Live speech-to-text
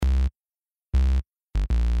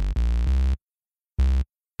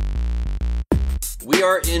We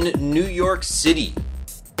are in New York City.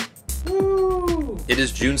 Woo! It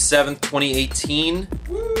is June 7th, 2018.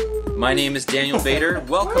 Woo! My name is Daniel Bader.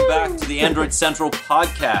 Welcome back to the Android Central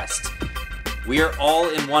podcast. We are all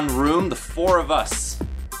in one room, the four of us.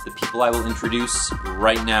 The people I will introduce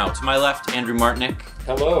right now. To my left, Andrew Martonik.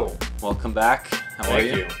 Hello. Welcome back. How are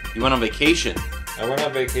you? Thank you. You went on vacation. I went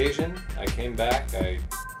on vacation. I came back. I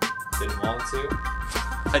didn't want to.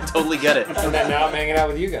 I totally get it. And then now I'm hanging out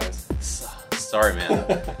with you guys. Sorry, man.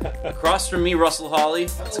 Across from me, Russell Hawley.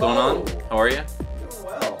 What's going on? How are you? Doing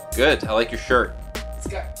well. Good. I like your shirt. It's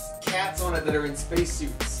got cats on it that are in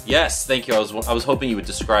spacesuits. Yes, thank you. I was hoping you would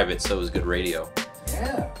describe it so it was good radio.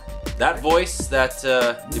 Yeah. That voice, that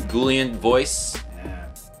ebullient voice, Yeah.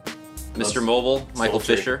 Mr. Mobile, Michael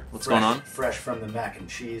Sultry. Fisher. What's going on? Fresh from the mac and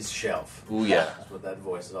cheese shelf. Ooh, yeah. That's what that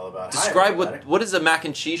voice is all about. Describe Hi, everybody. what is a mac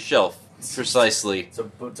and cheese shelf precisely. It's a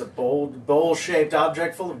bowl-shaped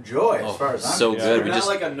object full of joy, as far as I'm so concerned. good. We Not just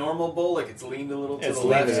like a normal bowl, like it's leaned a little to It's the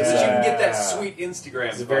left, leaned so to that the you can side. get that sweet Instagram.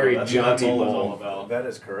 It's a photo. very That's what that jaunty bowl is bowl. all about. That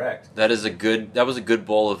is correct. that was a good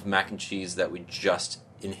bowl of mac and cheese that we just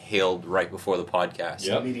inhaled right before the podcast.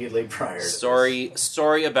 Yep. Immediately prior to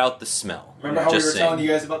Sorry about the smell. Remember how Just we were saying. telling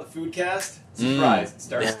you guys about the food cast? Surprise! It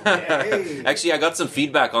starts today. Hey. Actually, I got some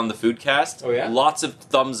feedback on the foodcast. Oh, yeah? Lots of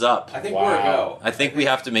thumbs up. I think Wow. we're a go. I think we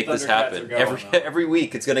have to make this Thundercats happen. are going Every now. every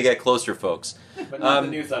week, it's going to get closer, folks. But not the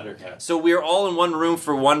new Thundercats. So we are all in one room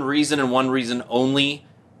for one reason and one reason only.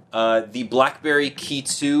 The BlackBerry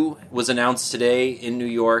KEY2 was announced today in New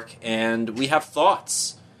York, and we have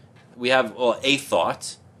thoughts. We have a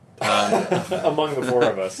thought, Among the four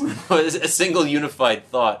of us. a single unified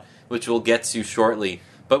thought, which we'll get to shortly.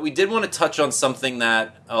 But we did want to touch on something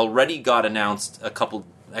that already got announced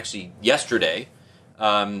yesterday.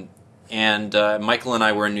 And Michael and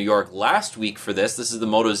I were in New York last week for this. This is the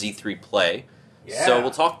Moto Z3 Play. Yeah. So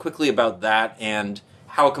we'll talk quickly about that and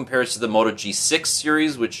how it compares to the Moto G6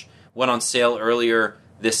 series, which went on sale earlier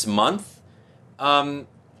this month. And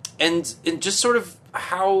just sort of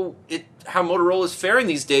how Motorola is faring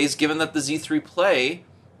these days, given that the Z3 Play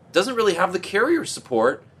doesn't really have the carrier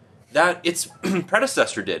support that its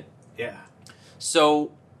predecessor did. Yeah.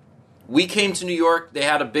 So we came to New York. They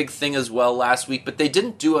had a big thing as well last week, but they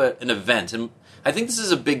didn't do an event. And I think this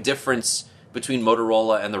is a big difference between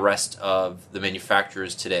Motorola and the rest of the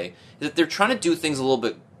manufacturers today, is that they're trying to do things a little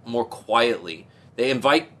bit more quietly. They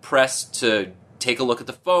invite press to take a look at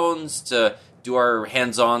the phones, to do our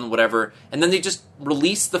hands-on, whatever, and then they just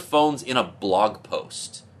release the phones in a blog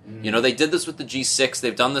post. You know, they did this with the G6.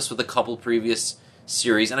 They've done this with a couple previous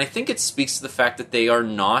series, and I think it speaks to the fact that they're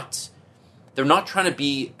not trying to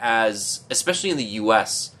be as, especially in the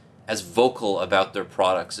US, as vocal about their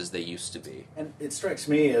products as they used to be. And it strikes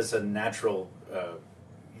me as a natural,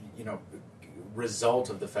 result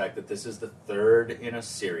of the fact that this is the third in a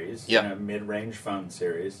series, Yep. in a mid-range phone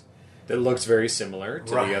series. That looks very similar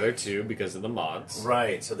to Right. the other two because of the mods.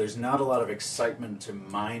 Right, so there's not a lot of excitement to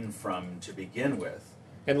mine from to begin with.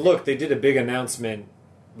 And look, they did a big announcement,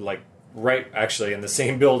 like, right actually in the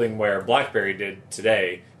same building where BlackBerry did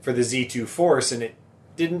today for the Z2 Force, and it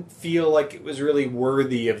didn't feel like it was really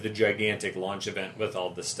worthy of the gigantic launch event with all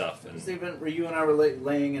this stuff. This And event where you and I were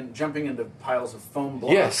laying and jumping into piles of foam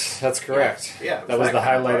blocks. yes, that's correct. Yeah, that was that the kind of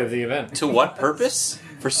highlight part. of the event. To what purpose?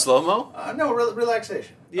 For slow-mo? No,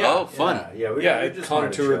 relaxation. Oh, fun. Yeah, we Yeah, it just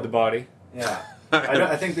wanted to contoured show. the body. Yeah.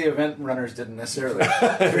 I think the event runners didn't necessarily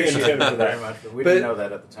appreciate it for that. very much, but we didn't know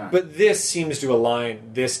that at the time. But this seems to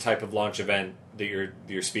align this type of launch event that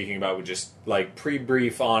you're speaking about with just like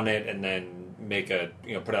pre-brief on it and then make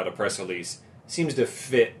put out a press release. Seems to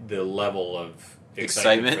fit the level of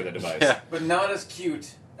excitement for the device. Yeah. But not as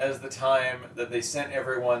cute as the time that they sent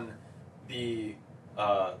everyone the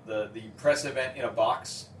press event in a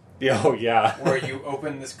box. Oh yeah. Where you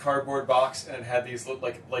open this cardboard box and it had these look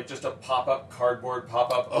like just a cardboard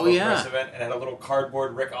pop-up of Oh, a yeah. press event and had a little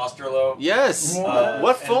cardboard Rick Osterloh. Yes. Uh,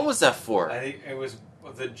 What and- phone was that for? I think it was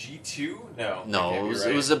the G2. No, No, can't it be was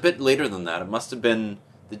right. it was a bit later than that. It must have been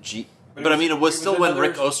the G. But, it I mean, it was still when another-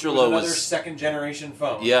 Rick it was Osterloh another was. second generation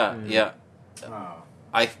phone. Yeah, yeah. Oh.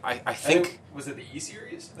 I think. Was it the E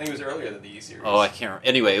series? I think it was earlier than the E series. Oh, I can't.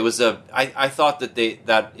 Anyway, it was a. I thought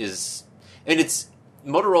that is, and it's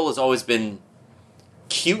Motorola's always been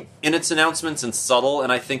cute in its announcements and subtle,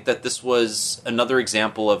 and I think that this was another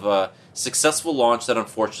example of a successful launch that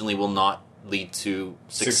unfortunately will not lead to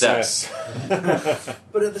success.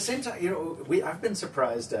 But at the same time, I've been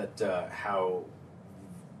surprised at how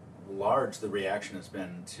large the reaction has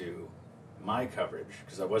been to my coverage,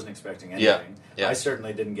 because I wasn't expecting anything. Yeah. I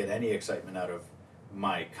certainly didn't get any excitement out of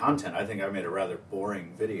my content. I think I made a rather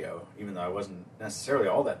boring video, even though I wasn't necessarily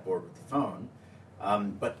all that bored with the phone.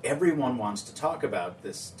 But everyone wants to talk about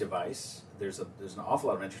this device. There's an awful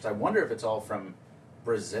lot of interest. I wonder if it's all from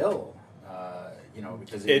Brazil.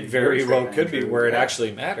 Because it very well could be where it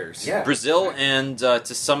actually matters. Yeah, Brazil and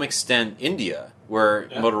to some extent India, where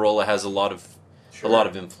Motorola has a lot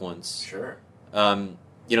of influence. Sure. The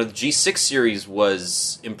G6 series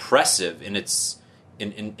was impressive in its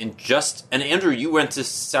and Andrew, you went to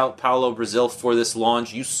Sao Paulo, Brazil for this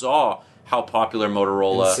launch. You saw how popular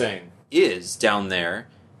Motorola is down there,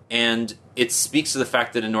 and it speaks to the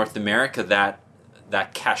fact that in North America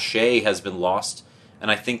that cachet has been lost, and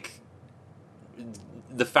I think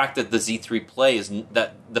the fact that the Z3 Play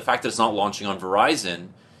the fact that it's not launching on Verizon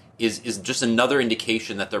is just another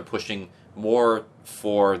indication that they're pushing more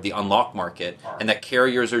for the unlock market, and that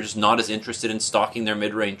carriers are just not as interested in stocking their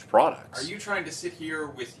mid-range products. Are you trying to sit here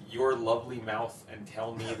with your lovely mouth and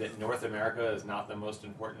tell me that North America is not the most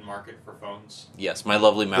important market for phones? Yes, my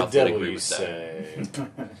lovely mouth would agree with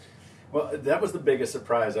that. Well, that was the biggest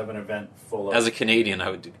surprise of an event full of... As a Canadian,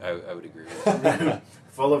 I would agree with that.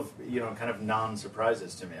 Full of, kind of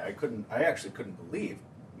non-surprises to me. I actually couldn't believe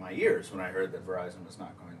my ears when I heard that Verizon was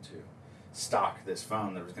not going to stock this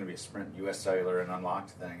phone. There was going to be a Sprint US Cellular and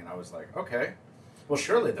unlocked thing, and I was like, okay, well,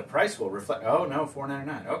 surely the price will reflect. Oh no,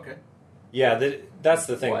 $499. Okay. Yeah, that's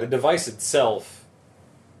the thing. What? The device itself,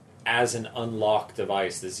 as an unlocked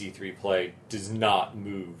device, the Z3 Play does not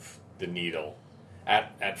move the needle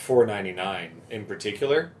at $499 in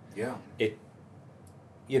particular. Yeah. It,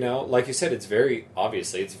 like you said, it's very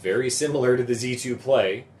similar to the Z2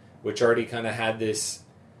 Play, which already kind of had this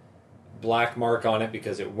black mark on it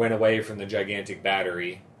because it went away from the gigantic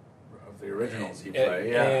battery of the original Z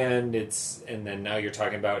Play. Yeah. And then now you're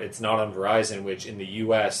talking about it's not on Verizon, which in the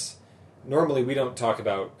US normally we don't talk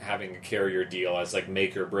about having a carrier deal as like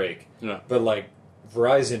make or break. No. But like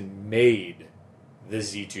Verizon made the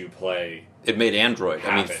Z2 Play. It made Android.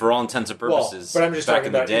 I mean, for all intents and purposes. But I'm just back talking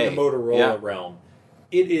about in the Motorola Yeah. realm.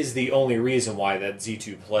 It is the only reason why that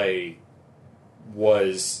Z2 Play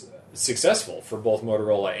was successful for both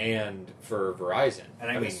Motorola and for Verizon. And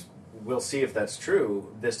I guess we'll see if that's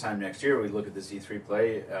true this time next year. We look at the Z3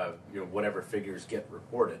 Play, whatever figures get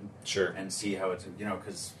reported, Sure, and see how it's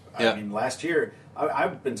because I mean last year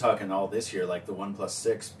I've been talking all this year like the OnePlus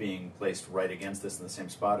 6 being placed right against this in the same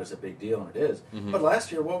spot is a big deal, and it is. Mm-hmm. But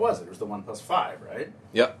last year, what was it? It was the OnePlus 5, right?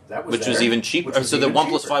 Yep. That was which was even cheaper. So the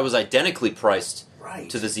OnePlus 5 was identically priced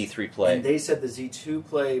to the Z3 Play. And they said the Z2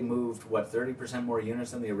 Play moved, 30% more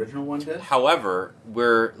units than the original one did? However,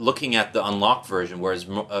 we're looking at the unlocked version, whereas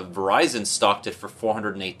Verizon stocked it for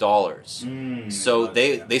 $408. So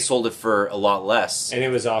they sold it for a lot less. and it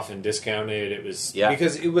was often discounted. It was Yeah.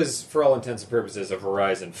 because it was, for all intents and purposes, a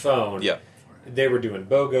Verizon phone. Yeah. They were doing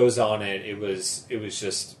BOGOs on it. It was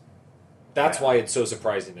just that's why it's so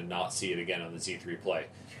surprising to not see it again on the Z3 Play.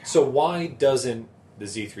 So why doesn't the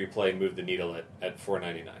Z3 Play move the needle at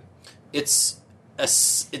 $499? It's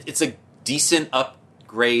a decent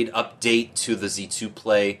update to the Z2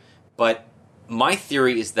 Play, but my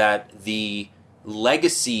theory is that the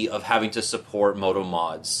legacy of having to support Moto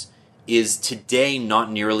mods is today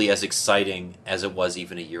not nearly as exciting as it was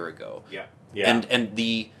even a year ago. Yeah. And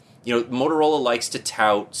the Motorola likes to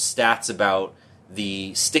tout stats about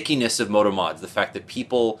the stickiness of Moto mods, the fact that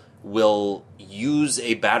people will use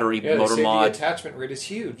a battery motor mod. The attachment rate is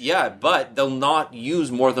huge. Yeah, but they'll not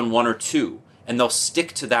use more than one or two, and they'll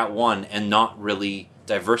stick to that one and not really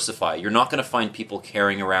diversify. You're not going to find people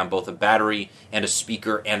carrying around both a battery and a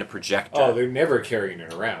speaker and a projector. Oh, they're never carrying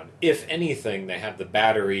it around. If anything, they have the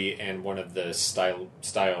battery and one of the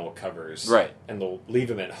style covers. Right. And they'll leave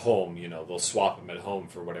them at home, they'll swap them at home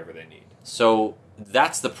for whatever they need. So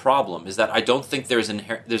that's the problem, is that I don't think there's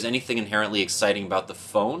anything inherently exciting about the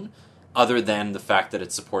phone other than the fact that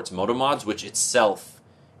it supports Moto mods, which itself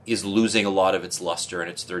is losing a lot of its luster in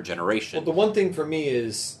its third generation. Well, the one thing for me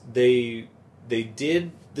is they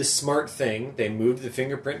did the smart thing. They moved the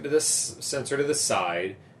fingerprint to the sensor to the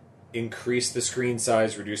side, increased the screen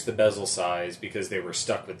size, reduced the bezel size because they were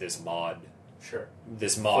stuck with this mod. Sure.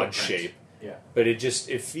 This mod Footprint. shape. Yeah. But it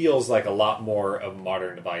feels like a lot more of a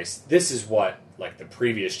modern device. This is what like the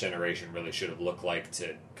previous generation really should have looked like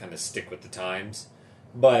to kind of stick with the times.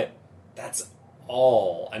 But that's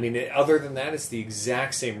all. I mean, other than that, it's the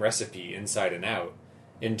exact same recipe inside and out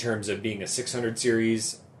in terms of being a 600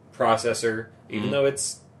 series processor, even though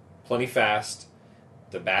it's plenty fast.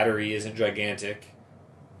 The battery isn't gigantic,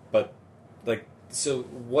 but like, so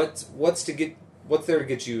what's there to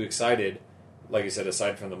get you excited? Like I said,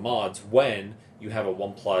 aside from the mods, when you have a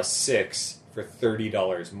OnePlus 6 for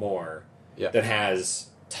 $30 more that has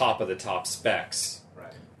top of the top specs.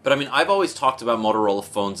 Right. But I mean, I've always talked about Motorola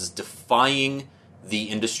phones as defying the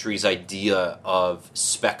industry's idea of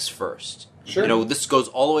specs first. Sure. You know, this goes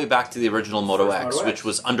all the way back to the original Moto First X, Moto X. which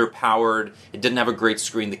was underpowered. It didn't have a great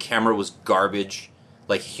screen. The camera was garbage,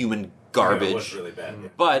 like human garbage. It was really bad. Yeah.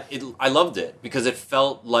 But I loved it because it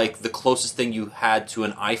felt like the closest thing you had to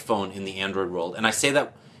an iPhone in the Android world. And I say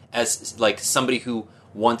that as like somebody who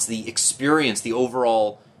wants the experience, the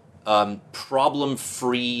overall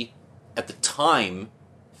problem-free, at the time,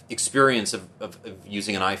 experience of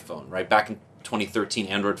using an iPhone. Right back in 2013,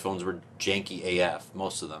 Android phones were janky AF,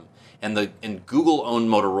 most of them. And Google owned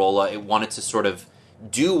Motorola. It wanted to sort of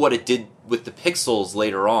do what it did with the Pixels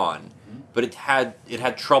later on, but it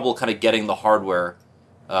had trouble kind of getting the hardware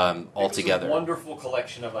all together. It was a wonderful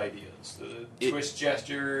collection of ideas. The twist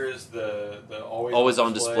gestures, the Always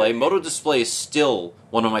on display. Moto Display is still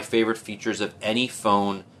one of my favorite features of any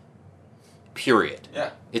phone, period. Yeah.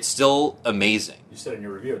 It's still amazing. You said in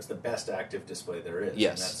your review it's the best active display there is.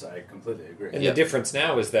 Yes. And I completely agree. And the difference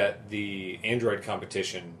now is that the Android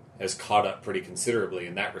competition has caught up pretty considerably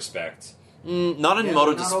in that respect. Not in Yeah,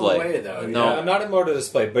 Moto not Display. all the way, though. No. Yeah, not in Moto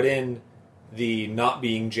Display, but in the not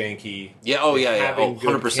being janky. Yeah, oh yeah, yeah. Having Oh,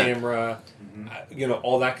 100%. good camera,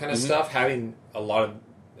 all that kind of stuff. Having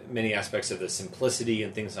many aspects of the simplicity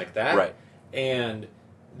and things like that. Right. And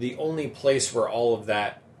the only place where all of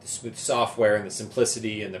that with software and the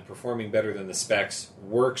simplicity and the performing better than the specs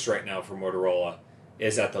works right now for Motorola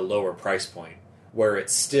is at the lower price point, where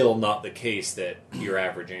it's still not the case that your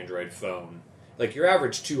average Android phone, like your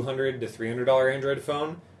average $200 to $300 Android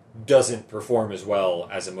phone, doesn't perform as well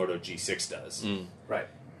as a Moto G6 does. Right.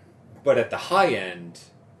 But at the high end,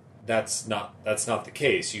 that's not the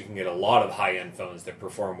case. You can get a lot of high end phones that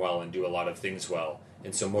perform well and do a lot of things well,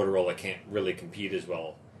 and so Motorola can't really compete as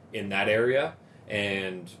well in that area.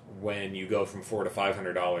 And when you go from $400 to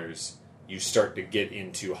 $500, you start to get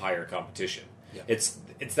into higher competition. Yeah. It's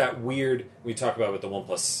that weird, we talk about with the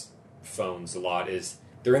OnePlus phones a lot, is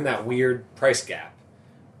they're in that weird price gap,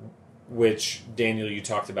 which, Daniel, you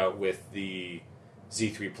talked about with the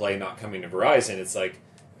Z3 Play not coming to Verizon. It's like,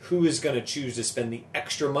 who is going to choose to spend the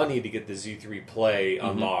extra money to get the Z3 Play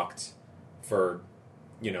unlocked for,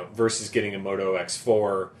 versus getting a Moto X4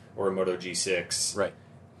 or a Moto G6? Right.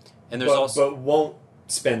 And there's also... But won't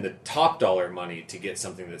spend the top dollar money to get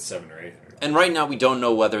something that's $700 or $800. And right now we don't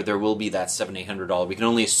know whether there will be that $700-800. We can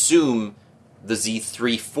only assume the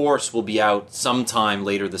Z3 Force will be out sometime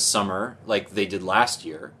later this summer, like they did last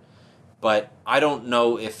year. But I don't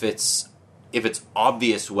know if it's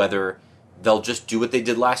obvious whether they'll just do what they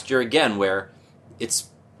did last year again, where it's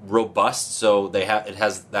robust, so it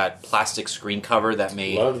has that plastic screen cover that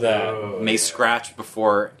may Love that. may scratch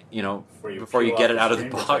before you get it out of the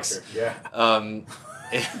box. Yeah. Oh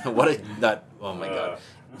my god!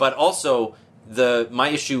 But also my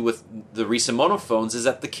issue with the recent Moto phones is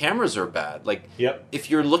that the cameras are bad. Like, if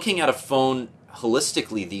you're looking at a phone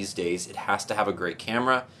holistically these days, it has to have a great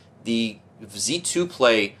camera. The Z2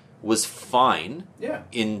 Play was fine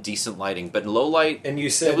in decent lighting, but in low light, and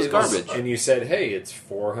you said it was garbage. And you said, hey, it's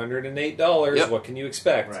 $408. Yep. What can you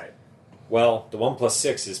expect? Right. Well, the OnePlus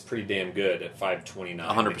 6 is pretty damn good at $529.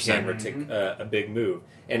 100%. The camera took a big move.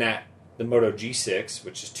 And at the Moto G6,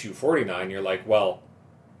 which is $249, you're like, well,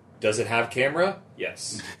 does it have camera?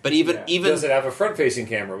 Yes. But even Does it have a front-facing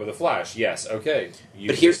camera with a flash? Yes. Okay.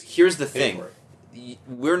 But here's the thing.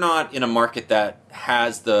 We're not in a market that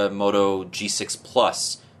has the Moto G6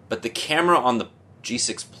 Plus, but the camera on the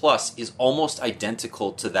G6 Plus is almost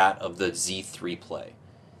identical to that of the Z3 Play.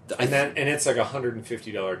 And it's like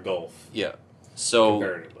 $150 Gulf. Yeah. So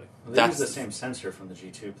comparatively. Well, they that's use the same sensor from the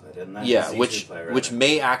G2 Play, didn't they? yeah, The Z2 which Play, right? which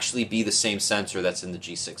may actually be the same sensor that's in the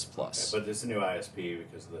G6 Plus. Okay, but it's a new ISP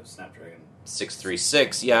because of the Snapdragon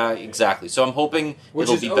 636. Yeah, exactly. So I'm hoping Which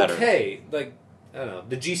it'll is be better. okay. Like, I don't know.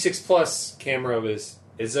 The G6 Plus camera is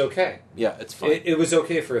okay. Yeah, it's fine. It was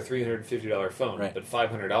okay for a $350 phone, Right. but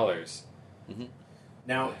 $500.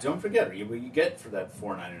 Now, don't forget, what you get for that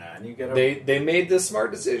 $499, you get a... They made the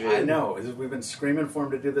smart decision. I know. We've been screaming for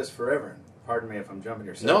them to do this forever. Pardon me if I'm jumping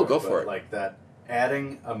your segue. No, go for it. Like that,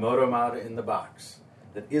 adding a Moto mod in the box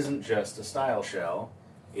that isn't just a style shell.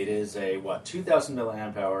 It is a, 2,000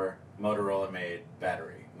 milliamp hour Motorola-made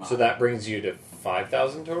battery mod. So that brings you to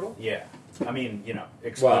 5,000 total? Yeah. I mean,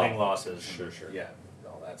 excluding Well, losses. sure. Yeah,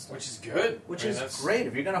 all that stuff. Which is good. Which I mean, is that's- great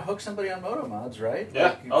if you're going to hook somebody on Moto mods, right?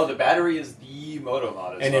 Yeah. Like, The battery is the Moto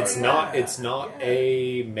mod. And it's not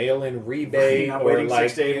a mail-in rebate not or waiting like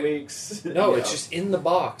 6 to 8 weeks. No, You it's know. just in the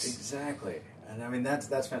box. Exactly. And I mean, that's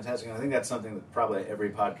fantastic. And I think that's something that probably every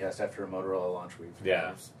podcast after a Motorola launch week,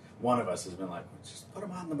 one of us has been like, just put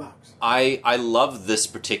them on the box. I love this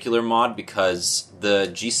particular mod because the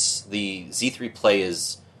Z3 Play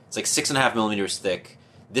is It's like 6.5 millimeters thick.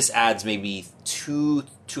 This adds maybe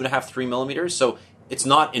 2.5, 3 millimeters. So it's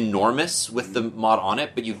not enormous with the mod on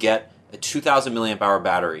it, but you get a 2,000 milliamp hour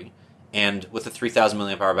battery. And with a 3,000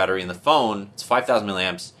 milliamp hour battery in the phone, it's 5,000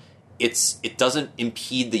 milliamps. It doesn't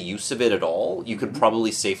impede the use of it at all. You could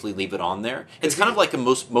probably safely leave it on there. It's kind of like a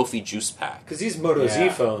Mophie juice pack. Because these Moto Z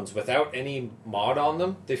phones, without any mod on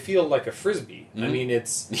them, they feel like a Frisbee. I mean,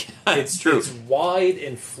 it's true. It's wide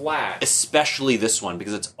and flat. Especially this one,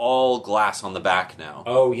 because it's all glass on the back now.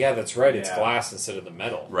 Oh, yeah, that's right. It's Yeah. glass instead of the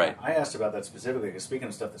metal. Right. I asked about that specifically because speaking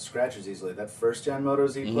of stuff that scratches easily, that first gen Moto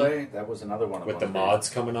Z Play, that was another one of With them. the mods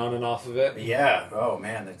coming on and off of it. Yeah. Oh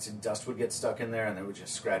man, dust would get stuck in there, and it would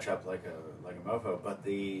just scratch up like a mofo. But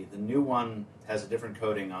the new one has a different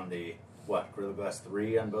coating on the Gorilla Glass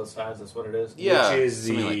 3 on both sides. That's what it is. Yeah, Which is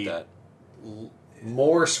something the like that.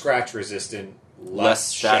 more scratch resistant,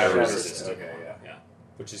 Less shatter resistant. Okay, yeah.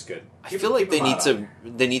 Which is good. I feel like they need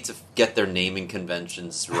to get their naming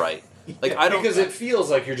conventions right. Like I don't Because it feels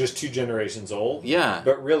like you're just 2 generations old. Yeah.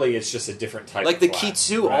 But really, it's just a different type Like of the glass.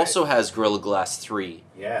 KEY2 Right. also has Gorilla Glass 3.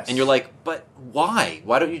 Yes. And you're like, but why?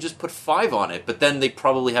 Why don't you just put 5 on it? But then they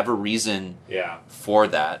probably have a reason Yeah. for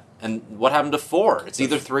that. And what happened to 4? It's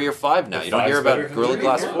either 3 or 5 now. The You don't 5's hear better about than Gorilla 3?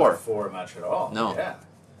 Glass Not 4. 4 much at all. No. Yeah.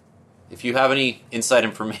 If you have any inside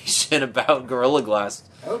information about Gorilla Glass,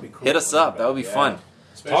 That would be cool. hit us up. That would be fun.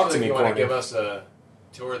 Especially Talk to if me, you want to Corning. give us a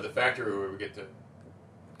tour of the factory where we get to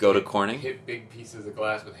Go to Corning. hit big pieces of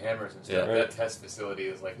glass with hammers and stuff. Yeah. That test facility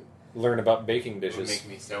is like Learn about baking would dishes. make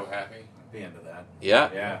me so happy. I'd be into that. Yeah.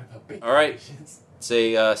 Yeah. All right. It's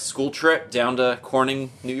a school trip down to Corning,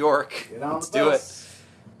 New York. Get on Let's the do it.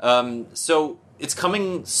 bus. So it's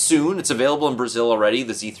coming soon. It's available in Brazil already.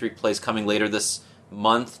 The Z3 Play is coming later this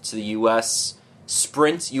month to the U.S.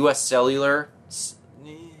 Sprint, U.S. Cellular.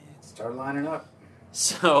 Start lining up.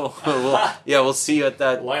 So we'll see you at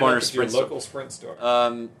that Line corner up at your Sprint store. local Sprint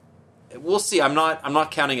store. We'll see. I'm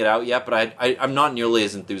not counting it out yet, but I'm not nearly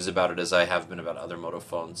as enthused about it as I have been about other Moto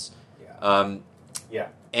phones. Yeah. Yeah.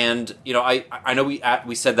 And I know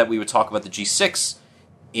we said that we would talk about the G6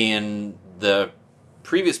 in the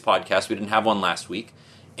previous podcast. We didn't have one last week,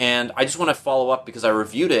 and I just want to follow up because I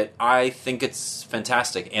reviewed it. I think it's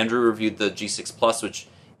fantastic. Andrew reviewed the G6 Plus, which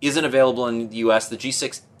isn't available in the US. The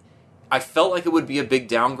G6, I felt like it would be a big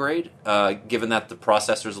downgrade, given that the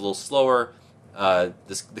processor is a little slower.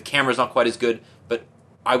 The camera's not quite as good, but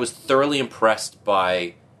I was thoroughly impressed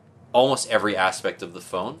by almost every aspect of the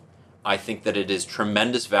phone. I think that it is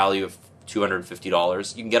tremendous value of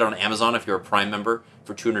 $250. You can get it on Amazon if you're a Prime member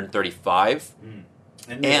for $235.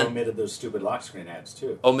 And you omitted those stupid lock screen ads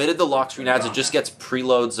too. Omitted the lock screen ads. It just gets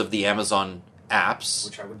preloads of the Amazon apps,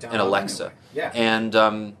 Which I would download and Alexa. anyway.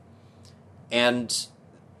 Yeah. And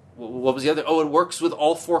what was the other? Oh, it works with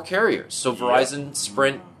all 4 carriers. So Verizon,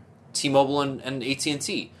 Sprint, T-Mobile, and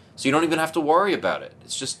AT&T. So you don't even have to worry about it.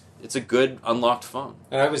 It's a good unlocked phone.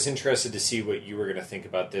 And I was interested to see what you were going to think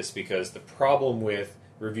about this because the problem with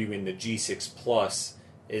reviewing the G6 Plus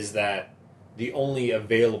is that the only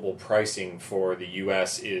available pricing for the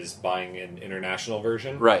US is buying an international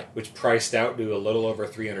version, Right. which priced out to a little over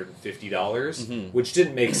 $350, which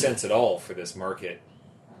didn't make sense at all for this market.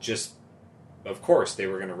 Just, of course, they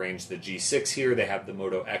were going to range the G6 here. They have the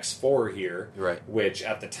Moto X4 here, Right. which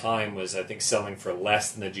at the time was, I think, selling for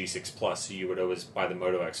less than the G6 Plus, so you would always buy the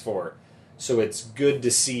Moto X4. So it's good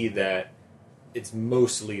to see that it's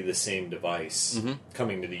mostly the same device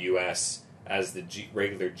coming to the US as the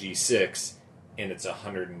regular G6, and it's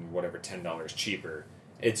 $10 cheaper.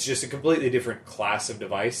 It's just a completely different class of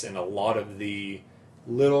device, and a lot of the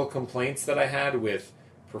little complaints that I had with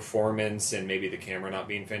performance and maybe the camera not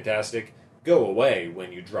being fantastic go away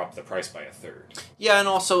when you drop the price by a third. Yeah, and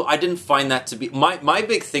also I didn't find that to be my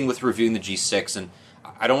big thing with reviewing the G6, and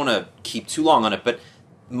I don't want to keep too long on it, but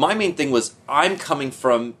my main thing was I'm coming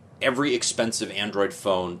from every expensive Android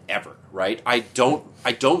phone ever, right? I don't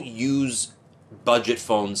use budget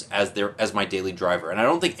phones as my daily driver, and I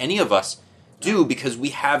don't think any of us do because we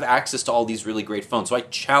have access to all these really great phones. So I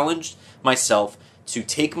challenged myself to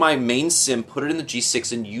take my main SIM, put it in the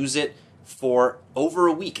G6, and use it for over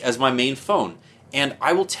a week as my main phone. And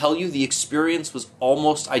I will tell you, the experience was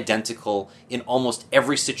almost identical in almost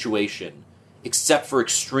every situation, except for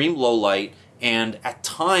extreme low light. And at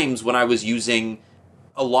times when I was using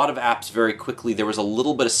a lot of apps very quickly, there was a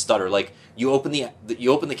little bit of stutter. Like you open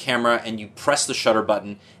the camera and you press the shutter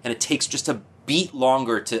button, and it takes just a beat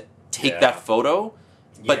longer to take that photo.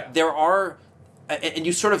 But there are, and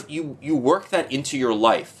you sort of you work that into your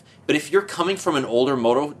life. But if you're coming from an older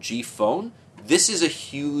Moto G phone, this is a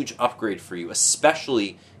huge upgrade for you,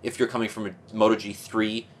 especially if you're coming from a Moto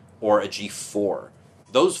G3 or a G4.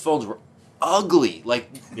 those phones were ugly, like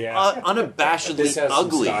Yeah. unabashedly This has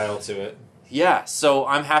ugly. some style to it. Yeah, so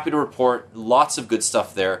I'm happy to report lots of good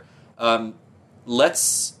stuff there. Are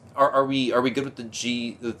we good with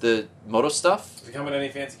the Moto stuff? Does it come in any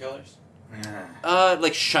fancy colors? Yeah.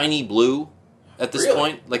 Like shiny blue at this Really?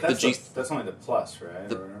 point, like that's the G. That's only the Plus, right?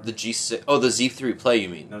 The G6. Oh, the Z3 Play. You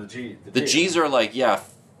mean? No, the G. The G's are like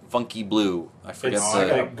funky blue. I forget It's I got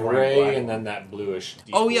the. a like bright gray black and then one. that bluish.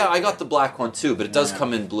 deep Oh blue. yeah, I got the black one too, but it does Yeah.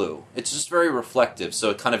 come in blue. It's just very reflective, so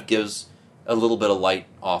it kind of gives a little bit of light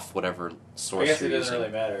off whatever source I guess it you're doesn't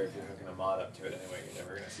using. really matter if you're hooking a mod up to it anyway. You're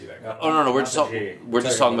never going to see that color. Oh no, we're Not just the talking. G. We're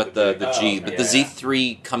just Talking talking about about the the G, G. but Oh, the yeah.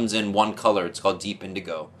 Z3 comes in one color. It's called Deep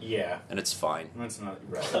Indigo, Yeah. and it's fine. That's not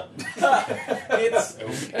right. It's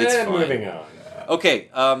It's And fine. moving on. Okay,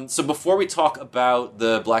 so before we talk about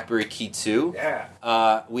the BlackBerry KEY2,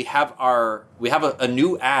 Yeah. we have a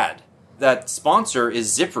new ad. That sponsor is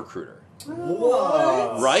ZipRecruiter,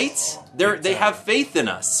 What? right? They have faith in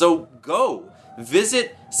us, so go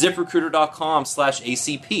visit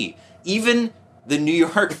ZipRecruiter.com/ACP. Even the New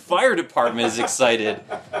York Fire Department is excited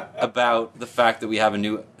about the fact that we have a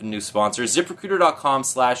new sponsor.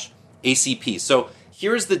 ZipRecruiter.com/ACP. So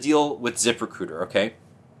here's the deal with ZipRecruiter. Okay.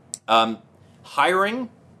 Hiring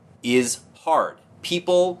is hard.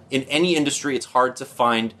 People in any industry, it's hard to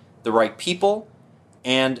find the right people.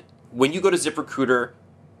 And when you go to ZipRecruiter,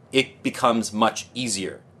 it becomes much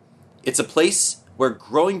easier. It's a place where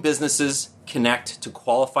growing businesses connect to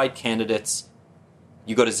qualified candidates.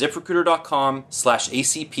 You go to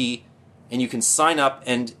ZipRecruiter.com/ACP and you can sign up,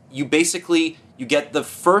 and you get the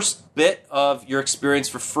first bit of your experience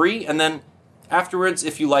for free, and then afterwards,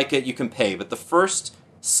 if you like it, you can pay. But the first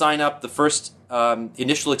sign up, the first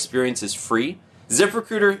initial experience is free.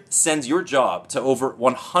 ZipRecruiter sends your job to over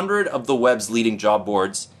 100 of the web's leading job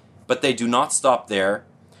boards, but they do not stop there.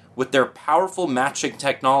 With their powerful matching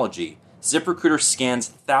technology, ZipRecruiter scans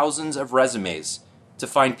thousands of resumes to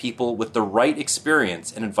find people with the right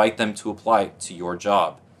experience and invite them to apply to your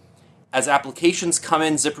job. As applications come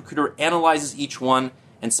in, ZipRecruiter analyzes each one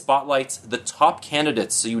and spotlights the top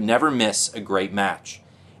candidates so you never miss a great match.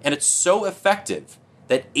 And it's so effective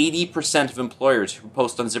that 80% of employers who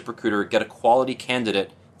post on ZipRecruiter get a quality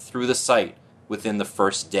candidate through the site within the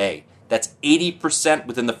first day. That's 80%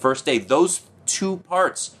 within the first day. Those two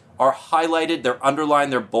parts are highlighted, they're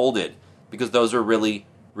underlined, they're bolded, because those are really,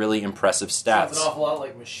 really impressive Sounds stats. an awful lot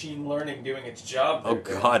like machine learning doing its job. Oh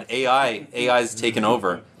there, God, AI's taken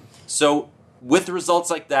over. So with results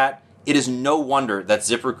like that, it is no wonder that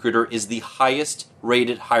ZipRecruiter is the highest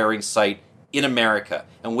rated hiring site in America.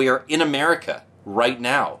 And we are in America right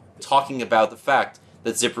now talking about the fact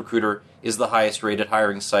that ZipRecruiter is the highest rated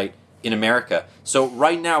hiring site in America. So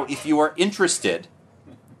right now, if you are interested,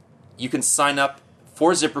 you can sign up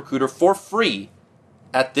for ZipRecruiter for free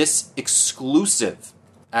at this exclusive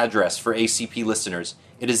address for ACP listeners.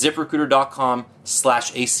 It is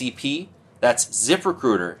ZipRecruiter.com/ACP. That's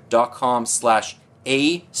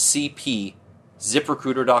ZipRecruiter.com/ACP.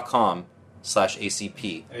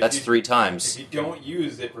 ZipRecruiter.com/ACP. That's 3 times. If you don't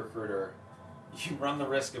use ZipRecruiter, you run the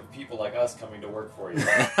risk of people like us coming to work for you.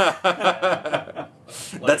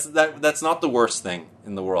 That's not the worst thing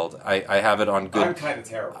in the world. I have it on good. I'm kind of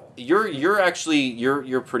terrible. You're actually pretty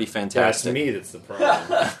Yeah, it's fantastic. me that's the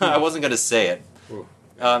problem. I wasn't going to say it. Ooh.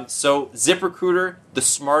 So ZipRecruiter, the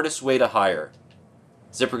smartest way to hire.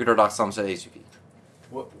 ZipRecruiter.com/ACP.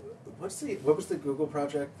 What was the Google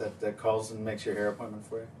project that calls and makes your hair appointment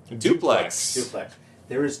for you? Duplex. Duplex.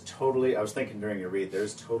 There is totally. I was thinking during your read.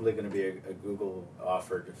 There's totally going to be a Google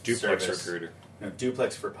offered Duplex service. recruiter.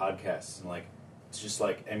 Duplex for podcasts, and like it's just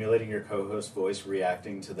like emulating your co-host's voice,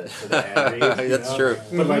 reacting to the ad read. you That's know? true.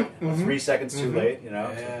 But like 3 seconds too late, you know.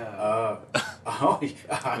 Yeah.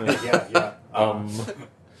 Yeah.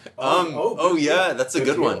 Oh yeah, that's a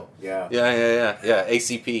good one. deal. Yeah. Yeah.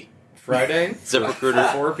 ACP. Friday?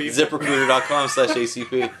 ZipRecruiter. 4 people?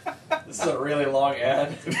 ZipRecruiter.com/ACP. This is a really long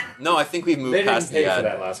ad. No, I think we've moved They didn't past pay the for ad.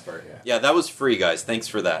 that last part, yeah. Yeah, that was free, guys. Thanks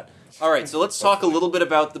for that. All right, so let's talk a little bit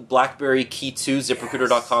about the BlackBerry KEY2,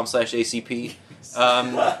 ZipRecruiter.com/ACP.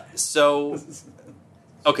 So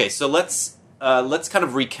let's kind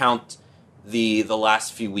of recount the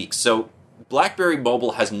last few weeks. So BlackBerry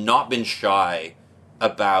Mobile has not been shy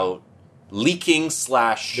about leaking /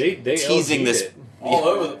 They teasing LG'd this. it. All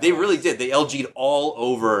over the They really did. They LG'd all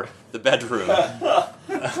over the bedroom.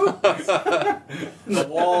 The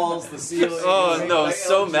walls, the ceiling. Oh, no, They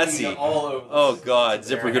so LG'd messy. All over. Oh God,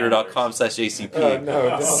 ZipRecruiter.com/ACP.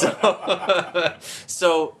 No.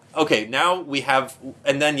 So okay, now we have,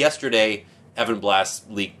 and then yesterday, Evan Blass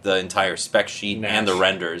leaked the entire spec sheet and the Nash.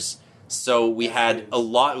 renders. So we had a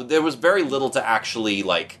lot. There was very little to actually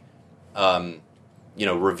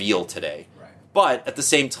reveal today. Right. But at the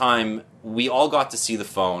same time, we all got to see the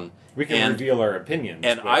phone. We can reveal our opinions.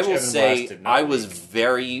 And which I will Evan say, Blass did not I was leak.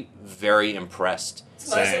 very, very impressed.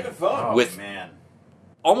 It's a nice looking phone. Oh, With- man.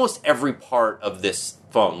 Almost every part of this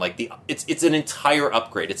phone, it's an entire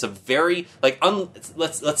upgrade. It's a very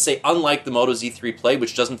let's say unlike the Moto Z3 Play,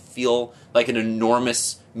 which doesn't feel like an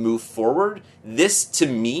enormous move forward. This to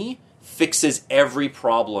me fixes every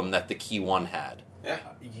problem that the Key 1 had. Yeah.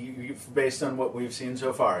 Based on what we've seen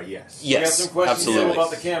so far, yes. Yes, We have some questions absolutely.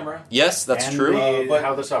 about the camera, Yes, that's and true. but-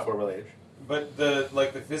 how the software will age. but the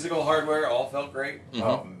physical hardware all felt great. Mhm.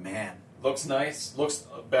 Oh man. Looks nice. Looks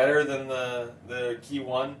better than the Key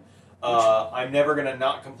 1. I'm never going to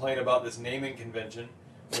not complain about this naming convention.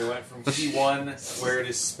 We went from Key 1, where it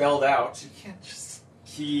is spelled out, You can't just.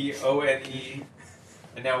 Key, O-N-E,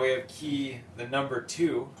 and now we have Key, the number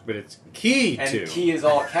 2. But it's key And to. Key is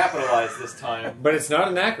all capitalized this time. But it's not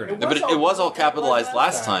an acronym. But it was all capitalized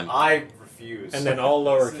last time. I refuse. And then all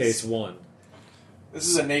lowercase 1. This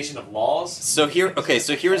is a nation of laws. So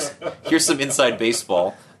here's some inside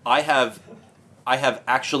baseball. I have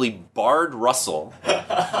actually barred Russell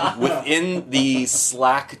within the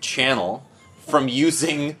Slack channel from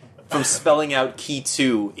spelling out Key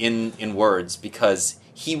 2 in words because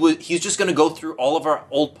he's just going to go through all of our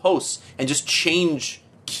old posts and just change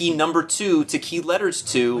key number 2 to key letters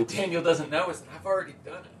 2. What Daniel doesn't know is that I've already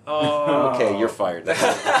done it. Oh, okay, you're fired.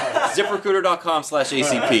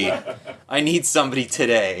 ZipRecruiter.com/ACP. I need somebody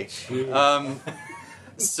today.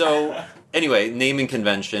 So, anyway, naming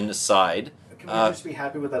convention aside, Can we just be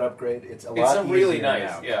happy with that upgrade? It's a It's lot really easier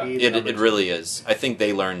nice, now. yeah. Key number it two. really is. I think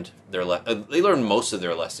they learned they learned most of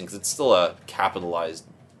their lesson because it's still a capitalized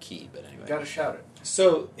key. But anyway, Gotta shout it.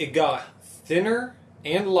 So it got thinner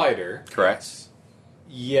and lighter, correct.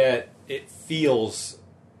 yet it feels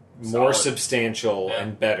more Solid. substantial Yeah.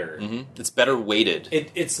 and better. Hmm. It's better weighted.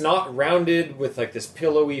 It's not rounded with like this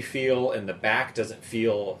pillowy feel, and the back doesn't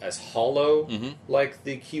feel as hollow Mhm. like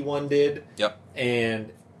the Key 1 did. Yep.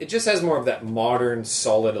 And it just has more of that modern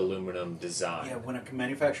solid aluminum design. Yeah, when a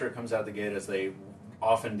manufacturer comes out the gate, as they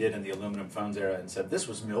often did in the aluminum phones era, and said, this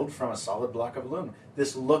was milled from a solid block of aluminum.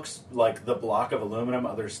 This looks like the block of aluminum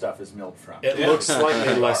other stuff is milled from. It Yeah. looks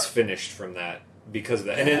slightly less finished from that because of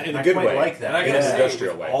that, and in I a good quite way. like that. And I in gotta an Yeah. say,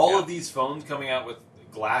 industrial with way. all yeah. of these phones coming out with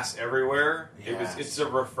glass everywhere, Yes. it's a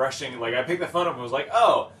refreshing. Like I picked the phone up and was like,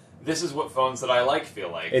 oh, this is what phones that I like feel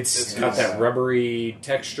like. It's This got is- that rubbery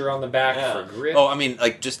texture on the back Yeah. for grip. Oh, I mean,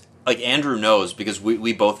 just like Andrew knows because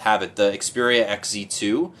we both have it. The Xperia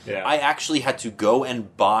XZ2. Yeah. I actually had to go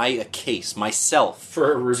and buy a case myself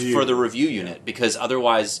for a review. for the review unit because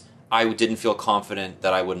otherwise I didn't feel confident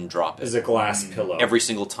that I wouldn't drop As it a glass pillow. every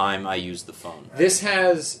single time I used the phone. This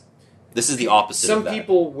has... This is the opposite Some of that.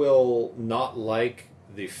 people will not like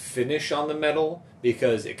the finish on the metal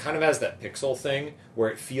because it kind of has that pixel thing where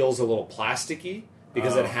it feels a little plasticky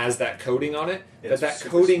because it has that coating on it. But It's that super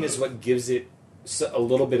coating smooth. is what gives it a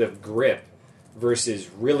little bit of grip versus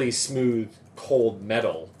really smooth, cold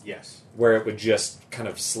metal Yes. where it would just kind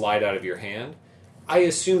of slide out of your hand. I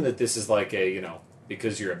assume that this is like a,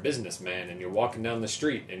 because you're a businessman and you're walking down the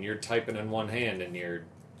street and you're typing in one hand and you're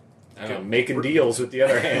I don't know, making deals with the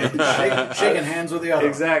other hand. Shaking hands with the other.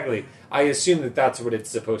 Exactly. I assume that that's what it's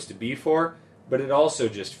supposed to be for, but it also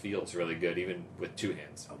just feels really good, even with two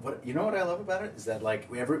hands. What what I love about it is that like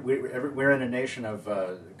we're in a nation of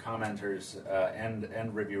commenters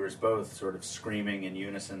and reviewers both sort of screaming in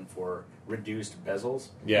unison for reduced bezels.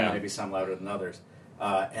 Yeah. Maybe some louder than others.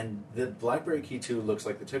 And the BlackBerry Key 2 looks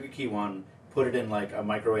like they took a Key 1, put it in like a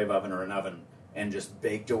microwave oven or an oven, and just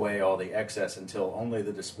baked away all the excess until only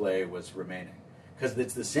the display was remaining. Because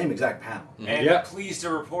it's the same exact panel. And Yeah. pleased to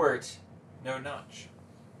report, no notch.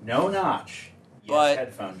 No notch. Yes, But-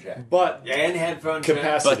 headphone jack. But Yeah, and headphone jack.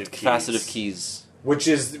 Capacitive but keys. capacitive keys. which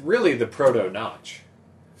is really the proto notch.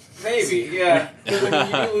 Maybe, yeah. 'Cause when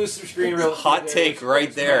you do lose some screen real estate, Hot take it's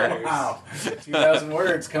right there. matters. Wow. 2,000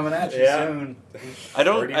 words coming at you Yeah. soon.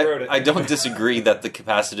 Already wrote it. I don't disagree that the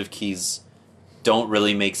capacitive keys don't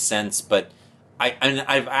really make sense, but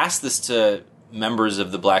I've asked this to members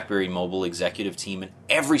of the BlackBerry mobile executive team, and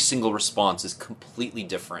every single response is completely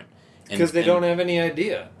different. Because they don't have any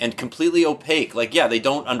idea. And completely opaque. Like, yeah, they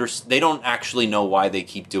don't actually know why they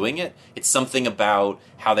keep doing it. It's something about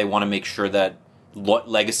how they want to make sure that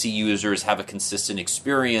legacy users have a consistent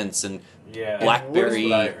experience, and Yeah. BlackBerry-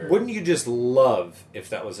 That's what I heard. Wouldn't you just love if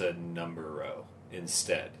that was a number row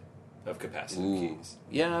instead of capacitive Ooh. keys?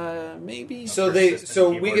 yeah, maybe. So persistent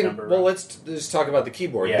we keyboard can. number Well, row. let's just talk about the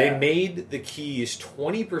keyboard. Yeah. They made the keys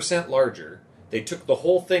 20% larger They took the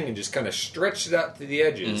whole thing and just kind of stretched it out to the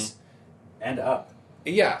edges. And up.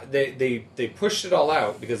 Yeah, they pushed it all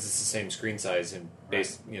out because it's the same screen size and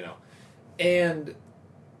base, and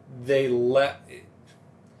they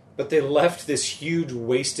left this huge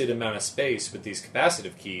wasted amount of space with these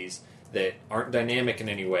capacitive keys that aren't dynamic in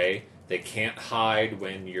any way. They can't hide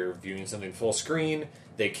when you're viewing something full screen.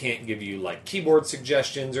 They can't give you like keyboard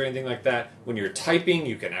suggestions or anything like that. When you're typing,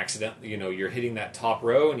 you can accidentally, you're hitting that top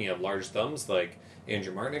row and you have large thumbs like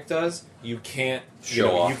Andrew Martonik does. You can't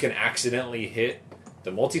Show off. You can accidentally hit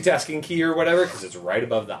the multitasking key or whatever because it's right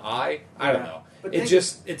above the eye. I don't know. But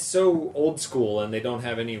It's so old school and they don't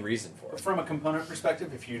have any reason for it. From a component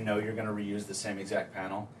perspective, if you know you're going to reuse the same exact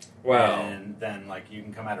panel, Wow. and then like you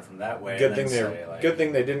can come at it from that way. Good and thing then say, like, good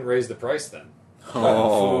thing they didn't raise the price then.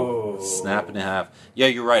 Oh, Ooh. snap in half. Yeah,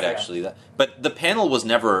 you're right, Yeah. actually. But the panel was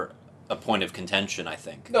never a point of contention, I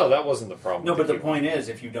think. No, that wasn't the problem. No, with but the keyboard. point is,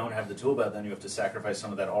 if you don't have the tool belt, then you have to sacrifice some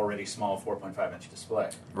of that already small 4.5-inch display.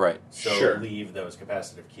 Right. So Sure. leave those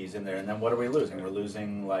capacitive keys in there, and then what are we losing? We're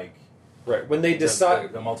losing like Right. When they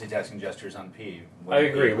decide the multitasking gestures on P. I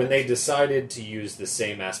agree. When they decided to use the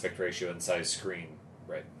same aspect ratio and size screen,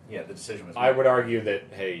 right. yeah, the decision was. I made. would argue that,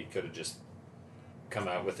 hey, you could have just come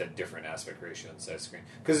out with a different aspect ratio and size screen.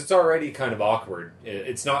 Because it's already kind of awkward.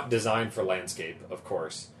 It's not designed for landscape, of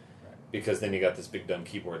course, because then you got this big dumb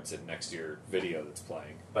keyboard sitting next to your video that's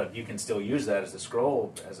playing. But you can still use that as a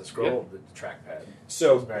scroll, the trackpad.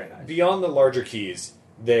 So, It's very nice. beyond the larger keys,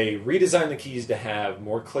 they redesigned the keys to have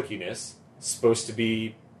more clickiness. Supposed to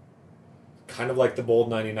be kind of like the Bold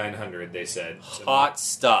 9900, they said. Hot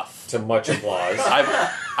stuff. To much applause.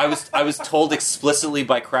 I was told explicitly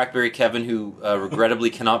by Crackberry Kevin, who regrettably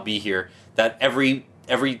cannot be here, that every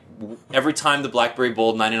time the BlackBerry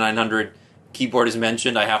Bold 9900 keyboard is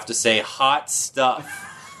mentioned, I have to say hot stuff.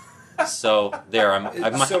 So there, I'm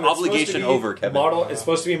my So it's obligation supposed to be over, Kevin. It's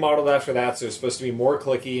supposed to be modeled after that, so it's supposed to be more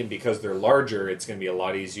clicky, and because they're larger, it's going to be a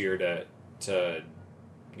lot easier to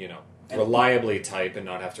reliably type and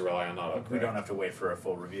not have to rely on autocorrect. We don't have to wait for a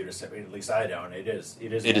full review to say. At least I don't. It is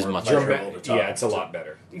It more is much pleasurable to talk. Yeah, it's a lot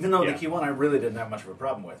better. Even though Yeah. the key one I really didn't have much of a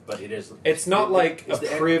problem with, but it is. It's not like a it's the-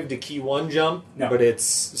 priv to key one jump, No. but it's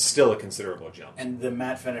still a considerable jump. And the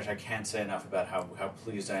matte finish, I can't say enough about how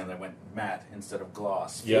pleased I am that I went matte instead of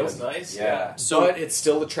gloss. Yep. Feels nice. Yeah. But it's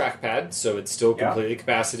still a trackpad, so it's still Yeah. completely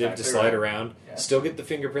capacitive to Exactly slide right. around. Yeah. Still get the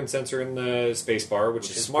fingerprint sensor in the spacebar, which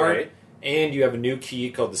is is smart. great. And you have a new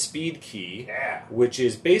key called the speed key, Yeah. which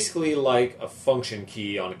is basically like a function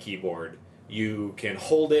key on a keyboard. You can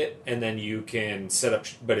hold it, and then you can set up,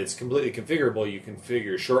 but it's completely configurable. You can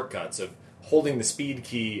configure shortcuts of holding the speed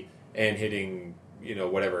key and hitting,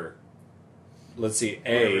 whatever. Let's see,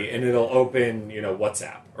 A, and it'll open,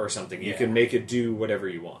 WhatsApp or something. You Yeah. can make it do whatever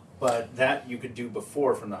you want. But that you could do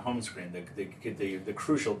before from the home screen. The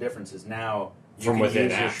crucial difference is now you From can within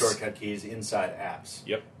use your apps. shortcut keys inside apps.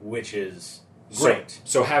 Yep. Which is So- great.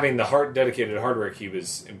 So having the dedicated hardware key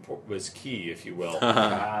was key, if you will,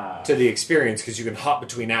 Ah. to the experience because you can hop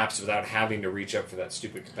between apps without having to reach up for that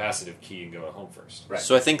stupid capacitive key and go at home first. Right.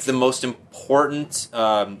 So I think the most important,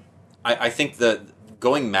 I think the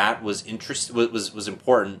going matte was was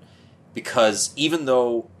important because even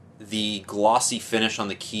though the glossy finish on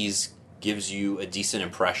the keys gives you a decent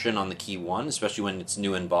impression on the key one, especially when it's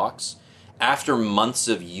new in box, after months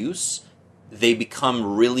of use, they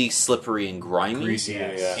become really slippery and grimy, Greasy,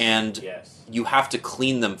 Yes. yeah. and Yes. you have to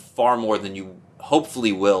clean them far more than you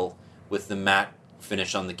hopefully will with the matte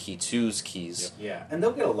finish on the Key 2's keys. Yeah, and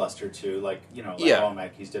they'll get a luster too, like Yeah. all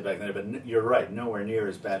Mac keys did back then. But you're right, nowhere near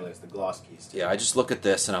as badly as the gloss keys did. Yeah, I just look at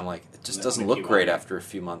this and I'm like, it just No, doesn't the look Key great one. after a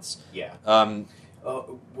few months. Yeah. Are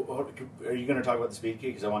you going to talk about the speed key?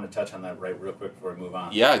 Because I want to touch on that real quick before we move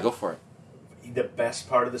on. Yeah, go for it. The best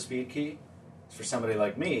part of the speed key is for somebody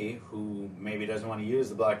like me who maybe doesn't want to use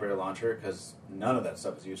the BlackBerry launcher because none of that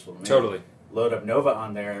stuff is useful to me. Totally. Load up Nova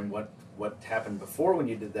on there, and what happened before when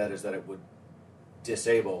you did that is that it would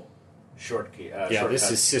disable short key. Yeah, shortcuts.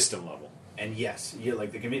 this is system level. And yes, you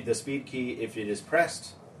like the speed key. If it is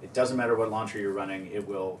pressed, it doesn't matter what launcher you're running; it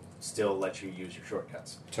will still let you use your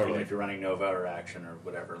shortcuts. Totally. Even if you're running Nova or Action or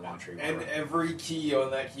whatever launcher you're And running. every key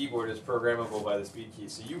on that keyboard is programmable by the speed key,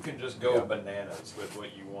 so you can just go Yeah. bananas with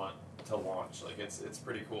what you want to launch. Like it's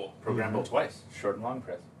pretty cool. Programmable twice, short and long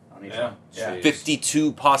press on each Yeah. one. Yeah, Jeez.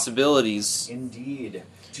 52 possibilities. indeed.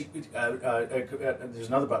 There's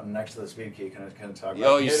another button next to the speed key. Can I talk about?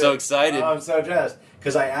 Oh, it? you're Hit so it. excited. Oh, I'm so jazzed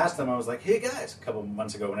because I asked them. I was like, "Hey guys," a couple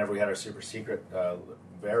months ago, whenever we had our super secret,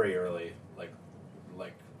 very early like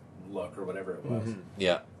look or whatever it was.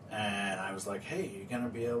 Yeah. And I was like, "Hey, you're gonna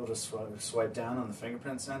be able to swipe down on the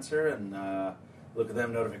fingerprint sensor and look at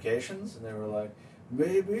them notifications, and they were like,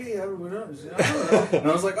 maybe, I don't know. And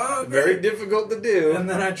I was like, oh, great. Very difficult to do. And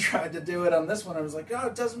then I tried to do it on this one. I was like, oh,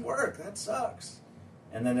 it doesn't work. That sucks.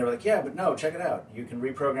 And then they were like, yeah, but no, check it out. You can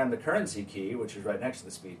reprogram the currency key, which is right next to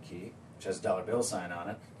the speed key, which has a dollar bill sign on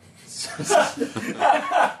it,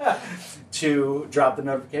 to drop the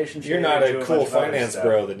notification. You're not a cool finance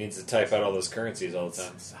bro that needs to type out all those currencies all the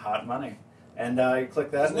time. It's hot money. And you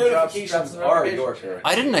click that, and notifications are your character.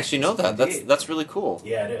 I didn't actually know that. That's really cool.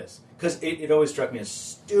 Yeah, it is. Because it always struck me as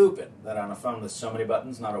stupid that on a phone with so many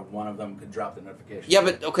buttons, not a one of them could drop the notification. Yeah,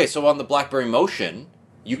 but okay, so on the BlackBerry Motion,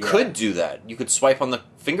 you could do that. You could swipe on the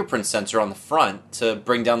fingerprint sensor on the front to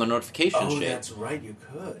bring down the notification Oh, shit. that's right, you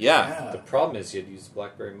could. Yeah. The problem is you'd use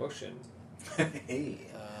BlackBerry Motion. Hey.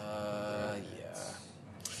 Yeah.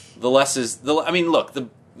 The less is I mean, look, the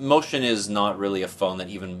Motion is not really a phone that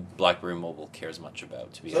even BlackBerry Mobile cares much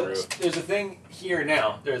about, to be honest. There's a thing here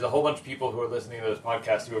now. There's a whole bunch of people who are listening to this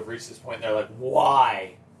podcast who have reached this point, and they're like,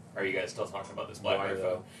 why are you guys still talking about this BlackBerry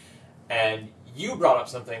phone? And you brought up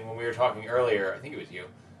something when we were talking earlier, I think it was you,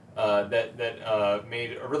 that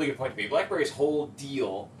made a really good point to me. BlackBerry's whole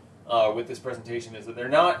deal with this presentation is that they're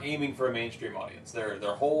not aiming for a mainstream audience. Their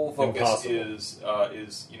whole focus is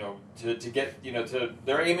to get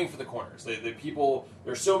they're aiming for the corners. The people,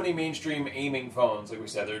 there's so many mainstream aiming phones, like we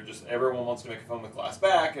said. They're just, everyone wants to make a phone with glass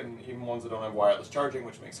back, and even ones that don't have wireless charging,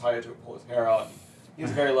 which makes Hayato pull his hair out. He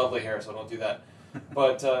has very lovely hair, so don't do that.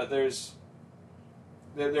 But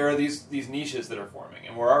there are these niches that are forming,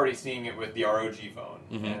 and we're already seeing it with the ROG phone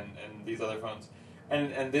and these other phones.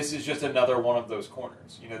 And this is just another one of those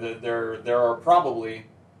corners. You know, there are probably,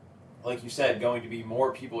 like you said, going to be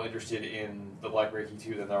more people interested in the BlackBerry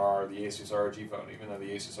KEY2 than there are the Asus ROG phone, even though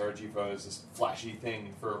the Asus ROG phone is this flashy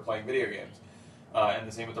thing for playing video games. And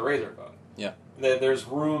the same with the Razer phone. Yeah. There's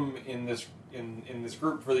room in this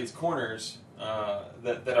group for these corners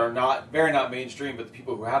that are not mainstream, but the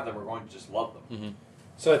people who have them are going to just love them. Mm-hmm.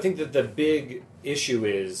 So I think that the big issue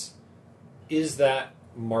is that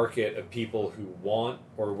market of people who want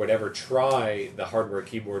or whatever try the hardware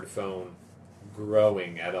keyboard phone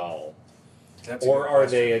growing at all? Or are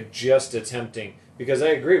they just attempting, because I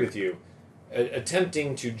agree with you,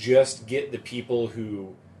 attempting to just get the people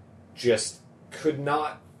who just could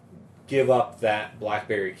not give up that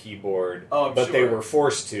BlackBerry keyboard, they were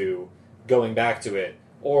forced to, going back to it?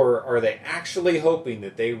 Or are they actually hoping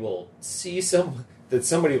that they will see that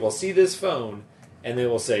somebody will see this phone and they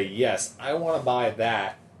will say, yes, I want to buy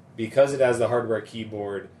that because it has the hardware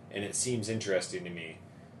keyboard and it seems interesting to me?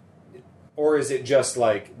 Or is it just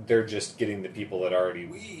like they're just getting the people that already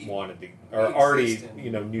knew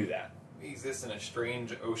that? We exist in a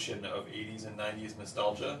strange ocean of 80s and 90s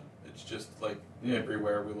nostalgia. It's just like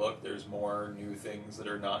everywhere we look, there's more new things that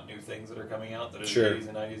are not new things that are coming out that are 80s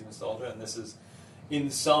and 90s nostalgia. And this is,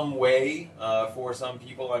 in some way, for some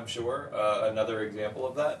people, I'm sure, another example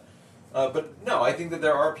of that. But no, I think that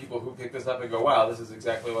there are people who pick this up and go, wow, this is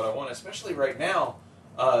exactly what I want, especially right now.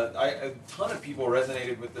 A ton of people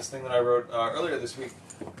resonated with this thing that I wrote earlier this week.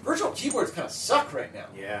 Virtual keyboards kind of suck right now.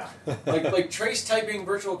 Yeah. like trace typing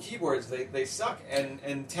virtual keyboards, they suck.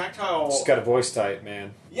 And tactile... Just got to voice type,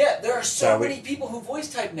 man. Yeah, there are so many people who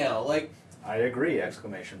voice type now. Like, I agree!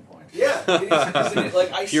 Exclamation point. Yeah, it is,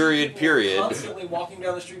 like I period. see constantly walking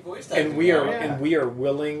down the street voice typing. And we are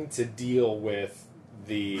willing to deal with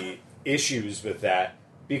the issues with that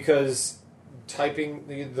because typing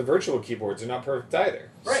the virtual keyboards are not perfect either.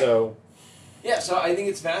 Right. So I think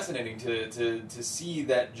it's fascinating to see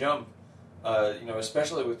that jump.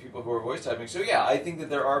 Especially with people who are voice typing. So yeah, I think that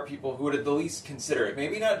there are people who would at the least consider it.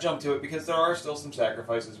 Maybe not jump to it because there are still some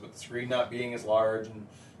sacrifices with the screen not being as large and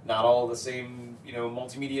not all the same,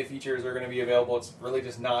 multimedia features are going to be available. It's really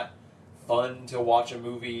just not fun to watch a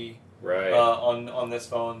movie on this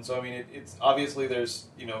phone. So I mean, it's obviously there's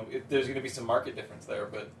going to be some market difference there,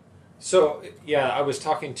 but. So yeah, I was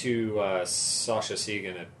talking to Sasha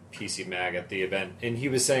Segan at PC Mag at the event, and he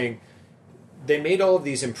was saying they made all of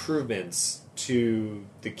these improvements to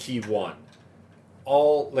the Key 1,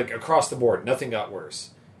 all like across the board. Nothing got worse.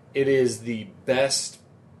 It is the best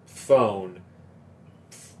phone,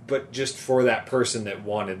 but just for that person that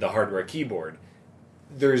wanted the hardware keyboard.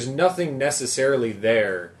 There's nothing necessarily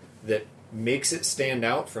there that makes it stand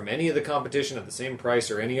out from any of the competition at the same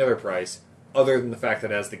price or any other price, other than the fact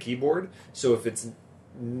that it has the keyboard. So if it's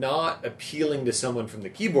not appealing to someone from the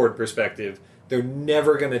keyboard perspective, they're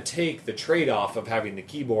never going to take the trade-off of having the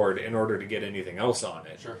keyboard in order to get anything else on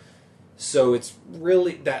it. Sure. So it's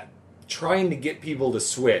really that trying to get people to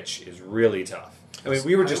switch is really tough. I mean,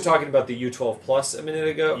 we were just talking about the U12 Plus a minute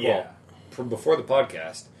ago. Yeah. Well, before the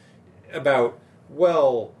podcast, about,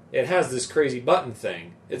 well, it has this crazy button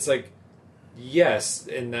thing. It's like, yes,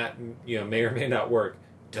 and that may or may not work.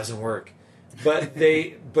 Doesn't work.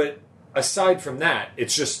 But aside from that,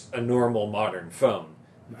 it's just a normal modern phone.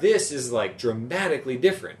 This is like dramatically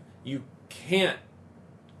different. You can't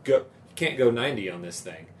go 90 on this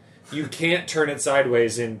thing. You can't turn it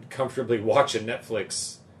sideways and comfortably watch a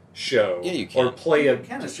Netflix show. Yeah, you can. Or play a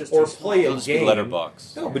game.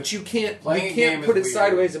 Letterbox. No, but you can't. Playing You a can't game put is it weird.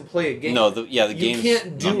 sideways and play a game. No, the you game's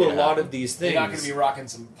can't do not a gonna lot happen. of these things. You're not going to be rocking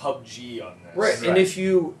some PUBG on this.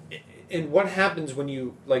 Right. And what happens when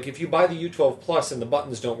you, like, if you buy the U12 Plus and the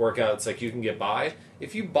buttons don't work out, it's like you can get by.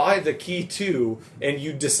 If you buy the KEY2 and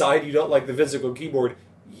you decide you don't like the physical keyboard,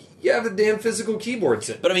 you have a damn physical keyboard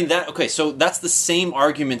sitting. But I mean, so that's the same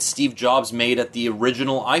argument Steve Jobs made at the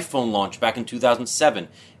original iPhone launch back in 2007.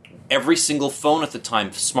 Every single phone at the time,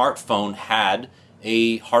 smartphone, had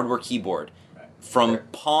a hardware keyboard. From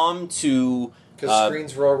Palm to... Because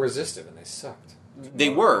screens were all resistive and they sucked. They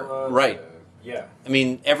were, right. Yeah. I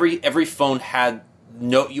mean, every phone had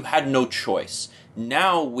you had no choice.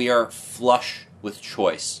 Now we are flush with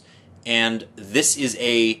choice. And this is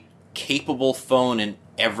a capable phone in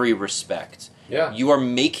every respect. Yeah. You are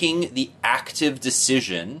making the active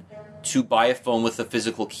decision to buy a phone with a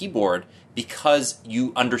physical keyboard because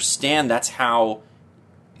you understand that's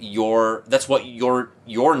what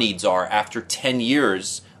your needs are after 10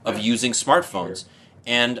 years of using smartphones. Sure.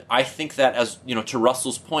 And I think that, as to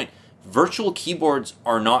Russell's point, virtual keyboards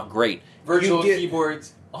are not great. Virtual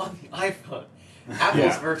keyboards on the iPhone.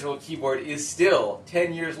 Apple's virtual keyboard is still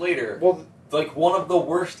 10 years later. Well, like one of the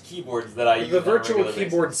worst keyboards that I use. The on a virtual regular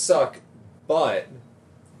keyboards suck, but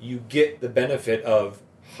you get the benefit of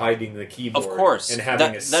hiding the keyboard. Of course, and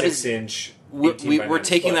having a 6-inch. We're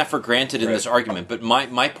taking that for granted in this argument, but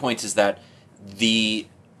my point is that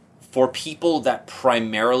for people that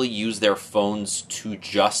primarily use their phones to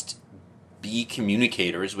just be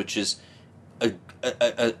communicators, which is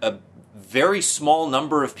a very small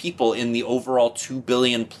number of people in the overall 2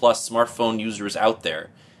 billion plus smartphone users out there,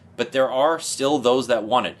 but there are still those that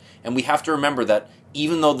want it. And we have to remember that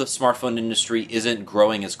even though the smartphone industry isn't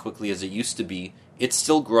growing as quickly as it used to be, it's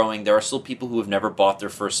still growing. There are still people who have never bought their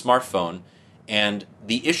first smartphone. And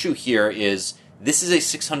the issue here is this is a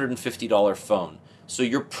 $650 phone. So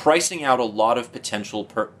you're pricing out a lot of potential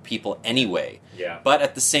people anyway. Yeah. But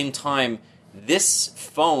at the same time, this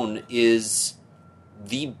phone is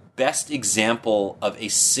the best example of a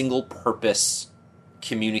single-purpose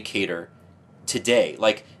communicator today.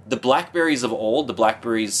 Like the BlackBerries of old, the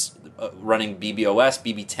BlackBerries running BBOS,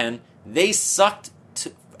 BB10, they sucked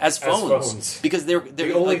as phones because they're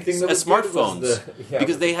the only like, thing that as was good smartphones was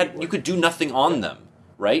because you could do nothing on them,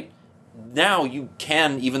 right? Now you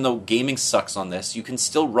can, even though gaming sucks on this, you can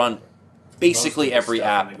still run basically every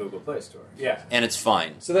app in the Google Play Store. Yeah. and it's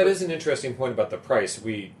fine. So that is an interesting point about the price.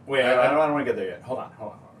 Wait, I don't want to get there yet. Hold on.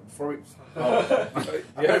 Before we... Go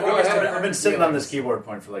ahead. I've been sitting on this keyboard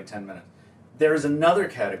point for like 10 minutes. There is another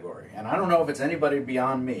category, and I don't know if it's anybody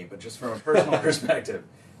beyond me, but just from a personal perspective,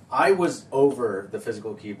 I was over the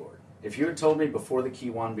physical keyboard. If you had told me before the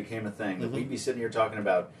Key 1 became a thing that we'd be sitting here talking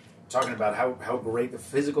about how great the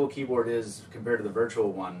physical keyboard is compared to the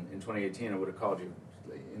virtual one in 2018, I would have called you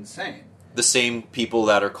insane. The same people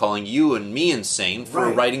that are calling you and me insane for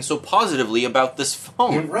Right. writing so positively about this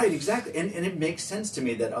phone. Yeah, right, exactly. And it makes sense to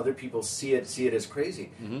me that other people see it as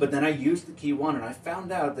crazy. But then I used the Key 1 and I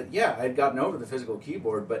found out that, I had gotten over the physical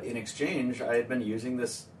keyboard, but in exchange, I had been using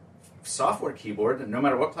this software keyboard, and no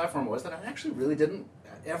matter what platform it was, that I actually really didn't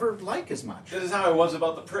ever like as much. This is how I was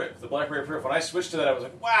about the Priv, the BlackBerry Priv. When I switched to that, I was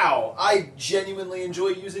like, wow, I genuinely enjoy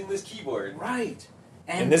using this keyboard. Right.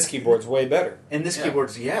 And this keyboard's way better. And this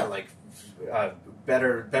keyboard's,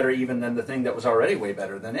 better even than the thing that was already way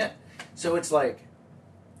better than it. So it's like,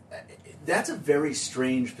 that's a very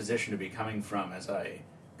strange position to be coming from as I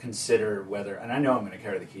consider whether, and I know I'm going to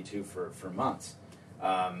carry the KEY2 for months.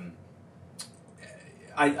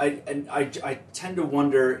 I tend to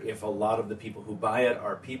wonder if a lot of the people who buy it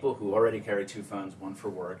are people who already carry two phones, one for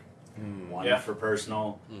work, one for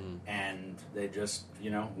personal, and they just,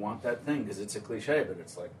 want that thing because it's a cliche, but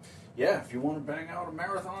it's like, if you want to bang out a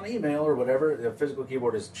marathon email or whatever, the physical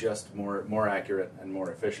keyboard is just more accurate and more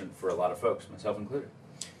efficient for a lot of folks, myself included.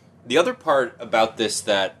 The other part about this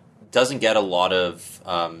that doesn't get a lot of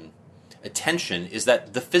attention is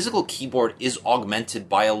that the physical keyboard is augmented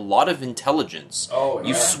by a lot of intelligence.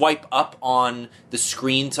 You swipe up on the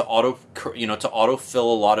screen to autofill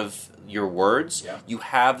a lot of your words. You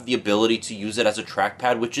have the ability to use it as a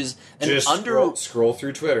trackpad, which is an scroll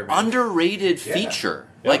through Twitter, man. Underrated feature.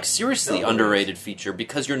 Like seriously underrated feature,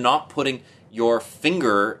 because you're not putting your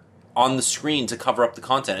finger on the screen to cover up the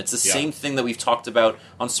content. It's the same thing that we've talked about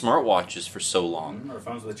on smartwatches for so long. Or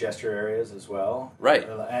phones with gesture areas as well. Right.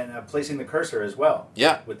 And placing the cursor as well.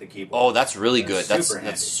 Yeah. With the keyboard. Oh, that's really good.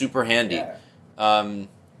 That's super handy. Yeah.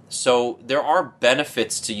 So there are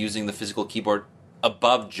benefits to using the physical keyboard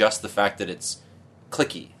above just the fact that it's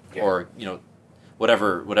clicky or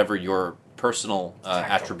whatever your personal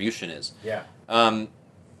attribution is. Yeah.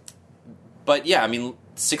 But yeah, I mean,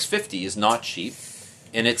 $650 is not cheap,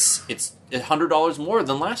 and it's $100 more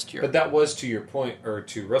than last year. But that was to your point, or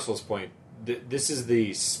to Russell's point. This is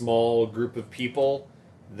the small group of people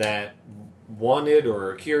that wanted or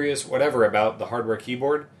are curious, whatever, about the hardware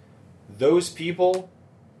keyboard. Those people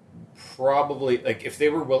probably, like, if they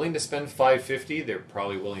were willing to spend $550, they're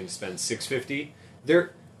probably willing to spend $650.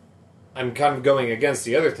 I'm kind of going against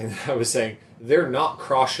the other thing that I was saying. They're not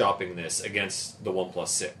cross-shopping this against the OnePlus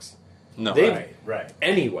 6. No, right.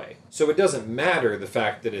 Anyway, so it doesn't matter the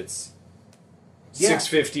fact that it's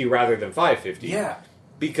 $650 rather than $550. Yeah.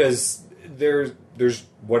 Because there's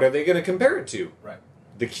what are they going to compare it to? Right.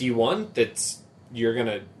 The Key 1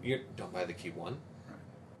 you don't buy the Key 1.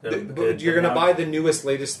 Right. You're going to buy the newest,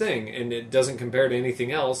 latest thing, and it doesn't compare to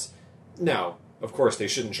anything else. Now, of course, they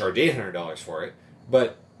shouldn't charge $800 for it,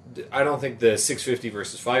 but I don't think the $650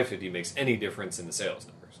 versus $550 makes any difference in the sales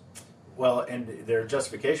numbers. Well, and their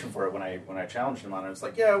justification for it when I challenged them on it, it's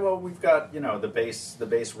like, yeah, well, we've got the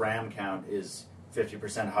base RAM count is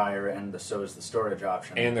 50% higher, and so is the storage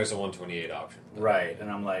option, and there's a 128 option. Right,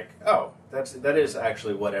 and I'm like, oh, that is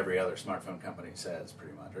actually what every other smartphone company says,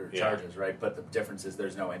 pretty much, or charges, right? But the difference is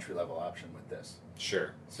there's no entry level option with this.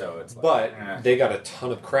 Sure. So it's like, but they got a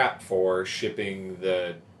ton of crap for shipping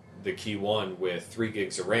the Key 1 with 3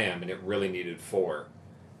 gigs of RAM, and it really needed 4,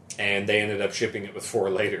 and they ended up shipping it with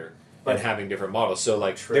 4 later. And having different models. So,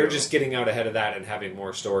 they're just getting out ahead of that and having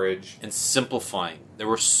more storage. And simplifying. There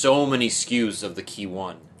were so many SKUs of the Key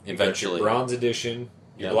 1 eventually. Your bronze edition,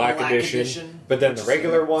 your black edition, but then the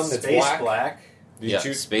regular one that's space black.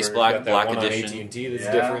 Space black, black edition. On AT&T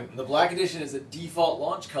that's different. The black edition is a default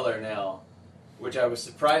launch color now, which I was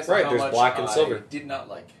surprised at how there's much black and silver. I did not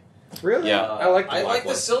like. Really? Yeah. I like the black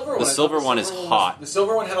one. the silver one. The silver one is hot. The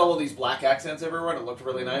silver one had all of these black accents everywhere, and it looked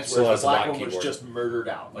really nice, Still whereas has the a black black one was keyboard. just murdered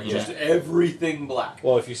out. Just everything black.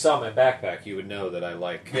 Well, if you saw my backpack, you would know that I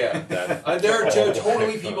like that. There are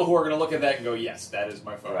totally people who are going to look at that and go, yes, that is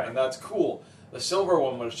my phone. Right. And that's cool. The silver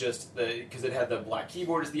one was just, because it had the black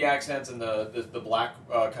keyboard as the accents and the black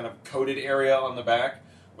kind of coated area on the back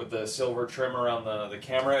with the silver trim around the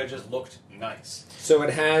camera. It just looked nice. So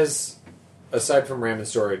it has, aside from RAM and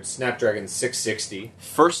storage, Snapdragon 660.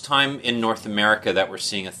 First time in North America that we're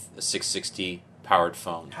seeing a 660 powered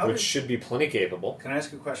phone. Which should be plenty capable. Can I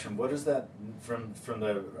ask a question? What is that from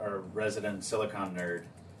our resident silicon nerd?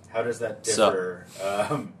 How does that differ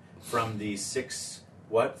from the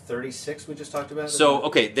 36 we just talked about? So,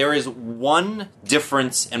 okay, there is one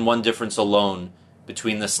difference and one difference alone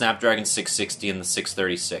between the Snapdragon 660 and the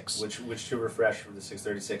 636. Which to refresh, the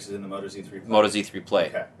 636 is in the Moto Z3 Play. Moto Z3 Play.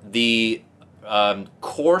 Okay. The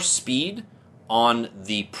core speed on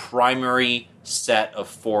the primary set of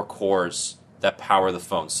 4 cores that power the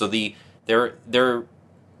phone. So the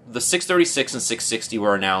 636 and 660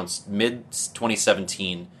 were announced mid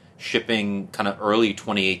 2017, shipping kind of early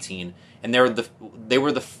 2018, and they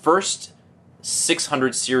were the first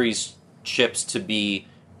 600 series chips to be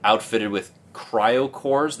outfitted with cryo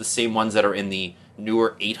cores, the same ones that are in the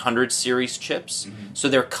newer 800 series chips. Mm-hmm. So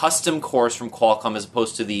they're custom cores from Qualcomm as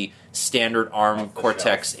opposed to the standard ARM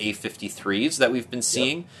Cortex A53s that we've been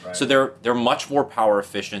seeing. Yep, right. So they're much more power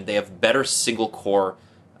efficient. They have better single core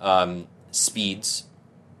speeds,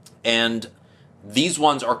 and these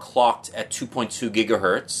ones are clocked at 2.2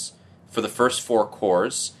 gigahertz for the first 4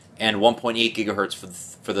 cores and 1.8 gigahertz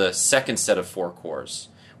for the second set of 4 cores.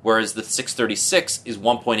 Whereas the 636 is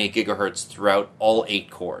 1.8 gigahertz throughout all 8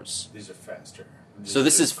 cores. These are faster. So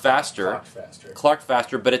this is faster, clocked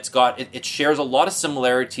faster, but it shares a lot of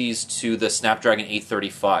similarities to the Snapdragon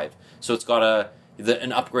 835. So it's got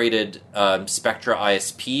an upgraded Spectra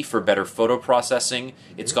ISP for better photo processing.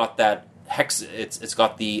 It's got that it's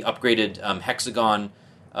got the upgraded Hexagon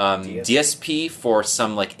DSP for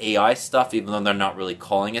some AI stuff, even though they're not really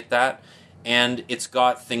calling it that. And it's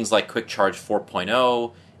got things like Quick Charge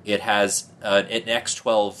 4.0. It has an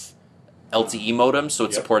X12 LTE modem, so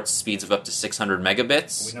it supports speeds of up to 600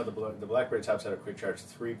 megabits. We know the BlackBerry tops out a Quick Charge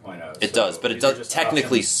 3.0. It does, but it does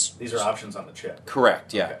technically. These are options on the chip.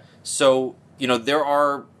 Correct. Yeah. Okay. So there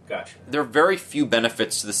are very few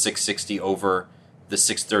benefits to the 660 over the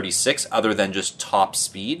 636, other than just top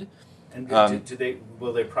speed. And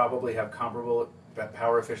will they probably have comparable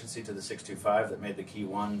power efficiency to the 625 that made the Key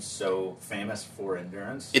 1 so famous for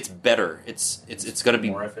endurance? It's better. It's going to be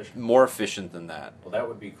more efficient than that. Well, that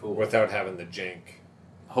would be cool. Without having the jank.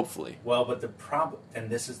 Hopefully. Well, but the problem, and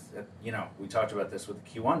this is, we talked about this with the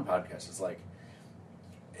Key 1 podcast, it's like,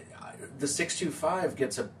 the 625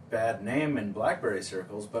 gets a bad name in BlackBerry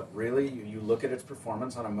circles, but really, you look at its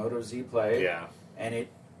performance on a Moto Z Play, and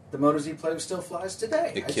the Moto Z Play still flies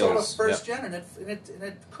today. It kills. Saw a first gen, and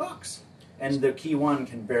it cooks. And the Key 1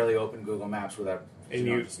 can barely open Google Maps without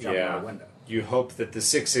just jumping out a window. You hope that the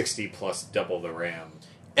 660 plus double the RAM.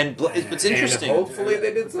 And it's interesting. And hopefully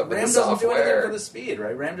they did something RAM with the doesn't do anything software. for the speed,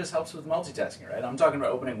 right? RAM just helps with multitasking, right? I'm talking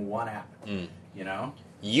about opening one app,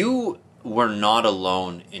 You were not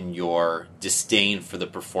alone in your disdain for the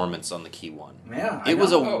performance on the Key 1. Yeah, it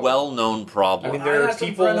was a well-known problem. I mean, there I are asked them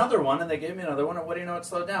people for another one, and they gave me another one, and what do you know, it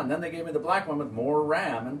slowed down. Then they gave me the black one with more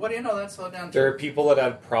RAM, and what do you know, that slowed down too. There are people that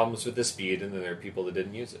had problems with the speed, and then there are people that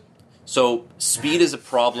didn't use it. So speed is a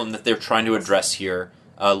problem that they're trying to address here.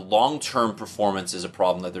 Long-term performance is a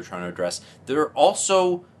problem that they're trying to address. They're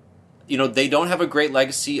also, they don't have a great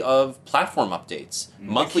legacy of platform updates.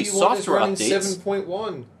 Monthly the Key 1 software is running updates.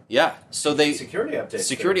 7.1. Yeah, so security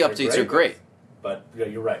updates. Are great. But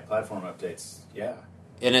you're right, platform updates, yeah.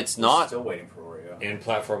 And it's We're not... still waiting for Oreo. And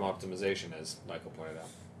platform optimization, as Michael pointed out.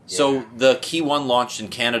 So the Key 1 launched in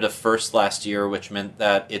Canada first last year, which meant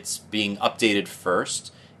that it's being updated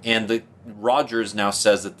first. And the Rogers now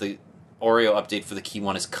says that the Oreo update for the Key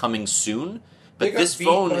 1 is coming soon. But They got this beat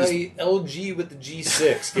phone by is... LG with the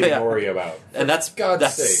G6 getting Oreo out. And that's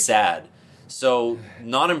God's sake. sad. So,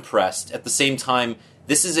 not impressed. At the same time,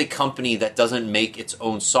 this is a company that doesn't make its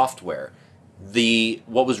own software.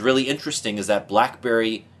 What was really interesting is that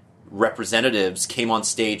BlackBerry representatives came on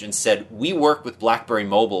stage and said, we work with BlackBerry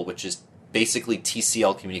Mobile, which is basically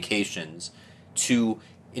TCL Communications, to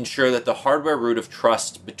ensure that the hardware root of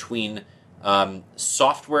trust between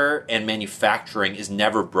software and manufacturing is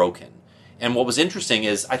never broken. And what was interesting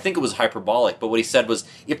is, I think it was hyperbolic, but what he said was,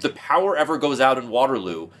 if the power ever goes out in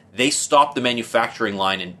Waterloo, they stop the manufacturing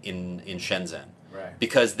line in Shenzhen. Right.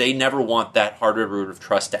 Because they never want that hardware root of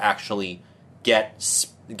trust to actually get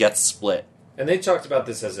split. And they talked about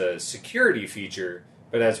this as a security feature,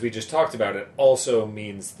 but as we just talked about, it also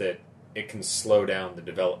means that it can slow down the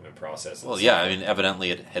development process. Well, yeah,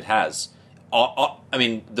 evidently it has.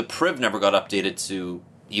 The Priv never got updated to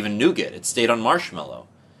even Nougat. It stayed on Marshmallow.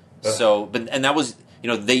 So, and that was,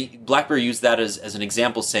 BlackBerry used that as an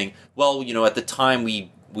example, saying, well, at the time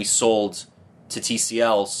we sold to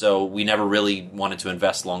TCL, so we never really wanted to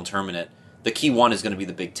invest long term in it. The Key 1 is going to be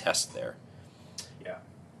the big test there. Yeah.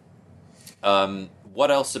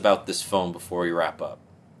 What else about this phone before we wrap up?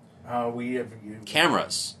 We have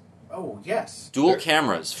Cameras. Oh yes, Dual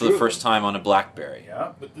cameras for the first time on a BlackBerry.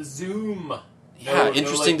 Yeah, with the zoom. Yeah,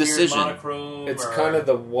 interesting decision. It's kind of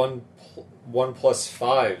the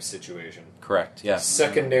 1+5 situation. Correct. Yeah.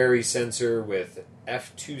 Secondary sensor with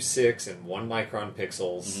f2.6 and 1 micron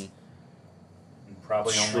pixels. Mm-hmm.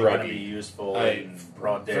 Probably only going to be useful in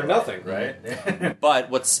broad daylight, for nothing, right? But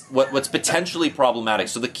what's potentially problematic?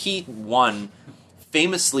 So the Key 1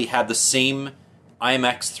 famously had the same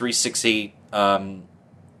IMX368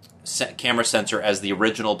 camera sensor as the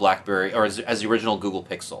original BlackBerry, or as the original Google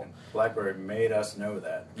Pixel. BlackBerry made us know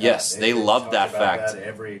that. Yes, they loved that fact. That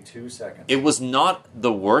every 2 seconds. It was not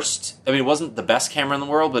the worst. It wasn't the best camera in the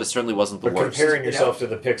world, but it certainly wasn't the worst. Comparing yourself to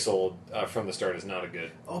the Pixel from the start is not a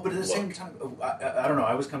good. Oh, but at the same time, I don't know.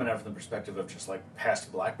 I was coming out from the perspective of just like past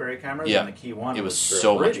BlackBerry cameras, Yeah. and the Key 1 It was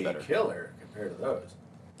so much pretty better. killer compared to those.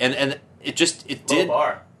 And it Low did.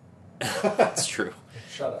 bar. That's true.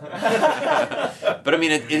 Shut up. But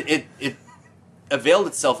it availed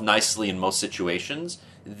itself nicely in most situations.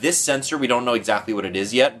 This sensor, we don't know exactly what it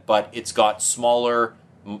is yet, but it's got smaller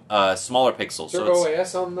pixels. Is there So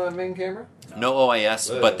OIS on the main camera? no OIS,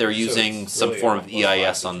 but they're So using it's some really form a of 1+5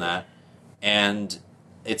 EIS on that. And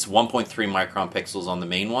it's 1.3 micron pixels on the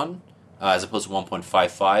main one, as opposed to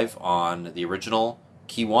 1.55 on the original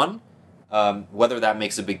Key 1. Whether that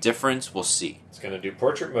makes a big difference, we'll see. It's going to do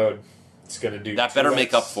portrait mode. It's going to do That better 2x.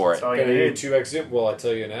 make up for it. That's all It's you going to need. do 2x zoom. Well, I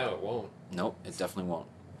tell you now, it won't. Nope, it definitely won't.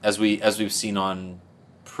 As we've seen on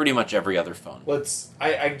pretty much every other phone.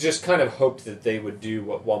 I just kind of hoped that they would do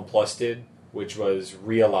what OnePlus did, which was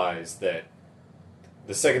realize that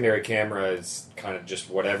the secondary camera is kind of just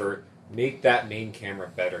whatever. Make that main camera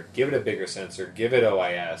better. Give it a bigger sensor. Give it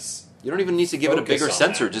OIS. You don't even need to give it a Focus bigger on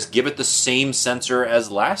sensor. that. Just give it the same sensor as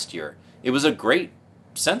last year. It was a great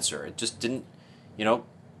sensor. It just didn't, I don't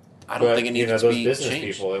think it needed to those be business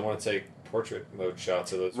changed. people, they want to take portrait mode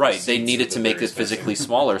shots of those. Right, they receipts needed that to are make very it physically expensive.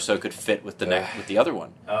 smaller so it could fit with the with the other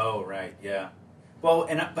one. Oh, right, yeah. Well,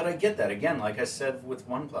 but I get that. Again, like I said with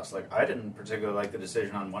OnePlus, like I didn't particularly like the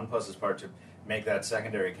decision on OnePlus's part to make that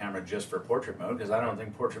secondary camera just for portrait mode, because I don't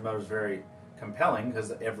think portrait mode is very compelling,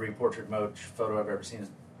 because every portrait mode photo I've ever seen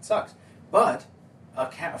sucks. But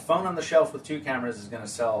a phone on the shelf with 2 cameras is going to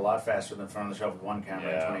sell a lot faster than a phone on the shelf with 1 camera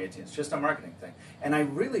in 2018. It's just a marketing thing. And I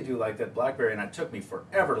really do like that BlackBerry, and it took me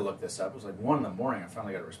forever to look this up. It was like 1 in the morning I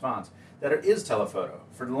finally got a response, that it is telephoto.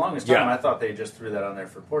 For the longest time, I thought they just threw that on there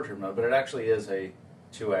for portrait mode, but it actually is a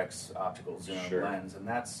 2x optical zoom lens, and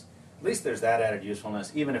that's, at least there's that added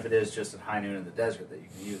usefulness, even if it is just at high noon in the desert that you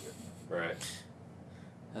can use it. Right.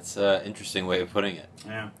 That's an interesting way of putting it.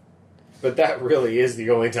 Yeah. But that really is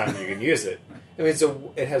the only time you can use it. I mean,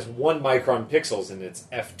 it has 1 micron pixels and it's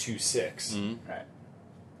f2.6. Mm-hmm.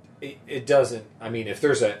 Right. It doesn't. I mean, if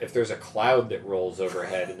there's a cloud that rolls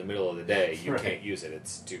overhead in the middle of the day, you can't use it.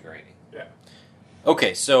 It's too grainy. Yeah.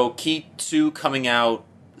 Okay, so Key 2 coming out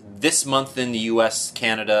this month in the U.S.,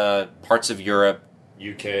 Canada, parts of Europe.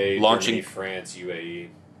 UK, launching Germany, France, UAE. You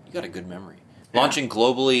got a good memory. Yeah. Launching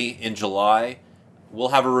globally in July. We'll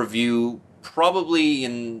have a review probably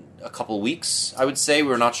in a couple weeks, I would say.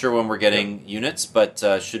 We're not sure when we're getting units, but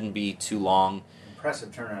shouldn't be too long.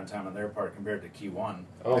 Impressive turnaround time on their part compared to Key 1.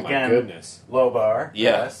 Oh, again, my goodness. Low bar.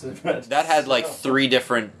 Yeah. Yes, that had like 3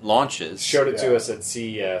 different launches. Showed it to us at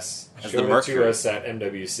CES. As Showed the it Mercury. to us at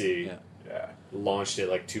MWC. Yeah. Launched it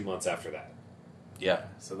like 2 months after that. Yeah.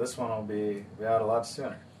 So this one will be out a lot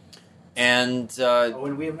sooner. And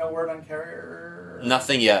and we have no word on carrier?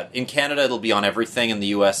 nothing yet. In Canada, it'll be on everything. In the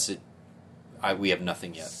U.S., we have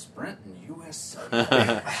nothing yet. Sprint and U.S.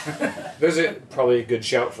 There's probably a good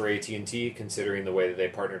shout for AT&T, considering the way that they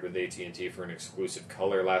partnered with AT&T for an exclusive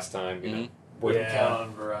color last time. You know, Wouldn't count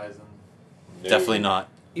on Verizon. No. Definitely not.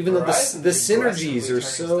 Even though the Verizon's synergies are aggressively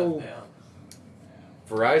so... turning stuff down.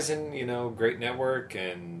 Verizon, great network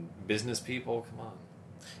and business people, come on.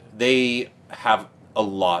 They have a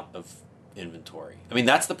lot of inventory. I mean,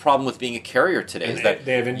 that's the problem with being a carrier today. And is that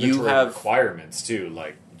they have inventory you have requirements, too.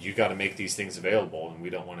 Like, you got to make these things available, and we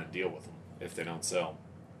don't want to deal with them if they don't sell.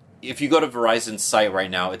 If you go to Verizon's site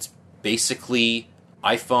right now, it's basically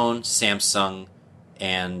iPhone, Samsung,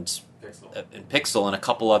 and Pixel and a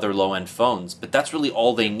couple other low-end phones. But that's really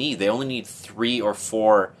all they need. They only need 3 or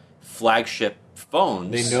 4 flagship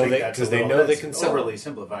phones. They know that because they know they can sell. Overly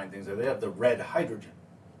simplifying things. They have the red hydrogen.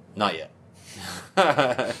 Not yet.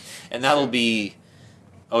 And that'll be...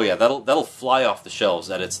 Oh yeah, that'll fly off the shelves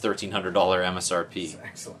at its $1,300 MSRP.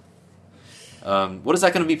 Excellent. What is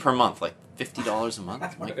that going to be per month? Like $50 a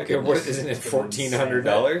month? My Okay, goodness. isn't it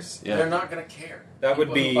 $1,400? Yeah. They're not going to care. That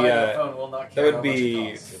would People be who buy the phone will not that care would how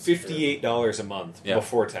be much it costs. $58 a month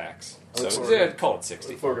before tax. So call it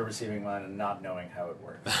 60. Look forward to receiving mine and not knowing how it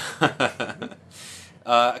works.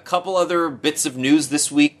 A couple other bits of news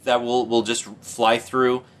this week that we'll just fly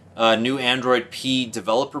through. New Android P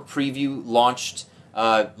developer preview launched.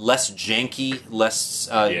 Less janky, less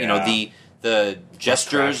the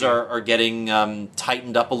gestures are getting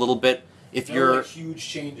tightened up a little bit. If No, you're like huge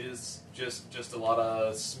changes, just a lot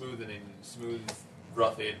of smooth,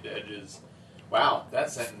 rough edges. Wow, that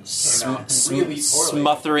sentence came out really poorly.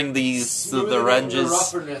 smothering the edges.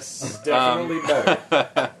 Roughness. Definitely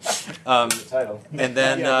better. The title. And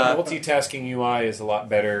then The multitasking UI is a lot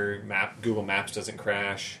better. Google Maps doesn't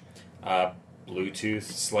crash. Bluetooth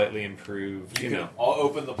slightly improved. You can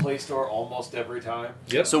open the Play Store almost every time.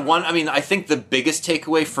 Yep. So I think the biggest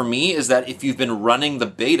takeaway for me is that if you've been running the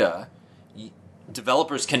beta,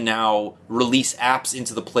 developers can now release apps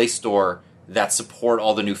into the Play Store that support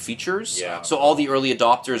all the new features. Yeah. So all the early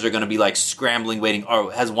adopters are going to be like scrambling, waiting. Oh,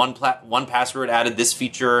 has one password added this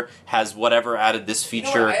feature? Has whatever added this feature?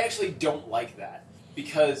 You know what? I actually don't like that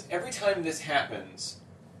because every time this happens,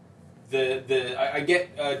 I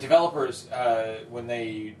get developers when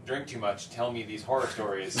they drink too much tell me these horror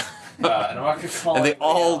stories, and I'm not going to call and they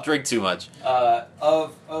anybody all out, drink too much.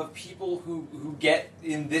 Of people who get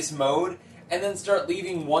in this mode and then start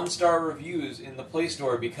leaving 1-star reviews in the Play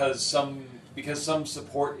Store because some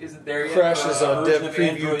support isn't there yet. Crashes on version Dev of Preview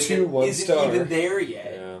Android 2 that 1 isn't star. even there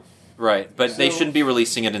yet. Yeah. Right, but they So- shouldn't be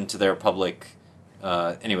releasing it into their public.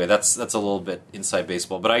 Anyway, that's a little bit inside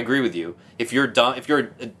baseball. But I agree with you. If you're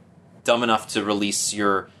dumb enough to release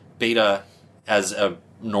your beta as a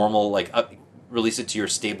normal, release it to your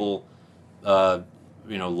stable,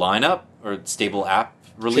 lineup or stable app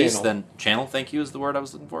release, then channel. Thank you is the word I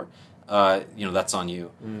was looking for. That's on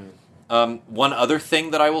you. One other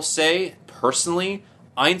thing that I will say personally,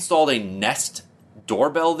 I installed a Nest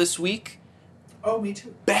doorbell this week. Oh, me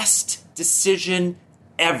too. Best decision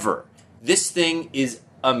ever. This thing is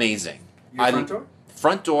amazing. Your front door?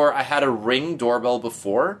 Front door, I had a Ring doorbell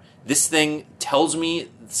before. This thing tells me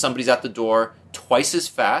somebody's at the door twice as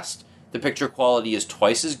fast. The picture quality is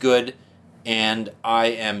twice as good, and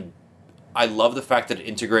I love the fact that it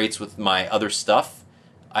integrates with my other stuff.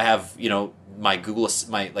 I have, my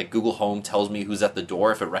Google Home tells me who's at the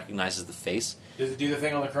door if it recognizes the face. Does it do the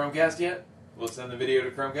thing on the Chromecast yet? Will it send the video to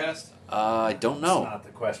Chromecast? I don't know. That's not the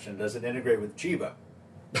question. Does it integrate with Chiba?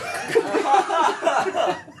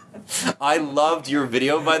 I loved your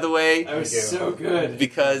video, by the way. That was so good.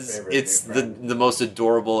 Because it's the most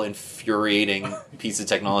adorable, infuriating piece of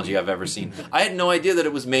technology I've ever seen. I had no idea that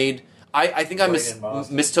it was made. I think I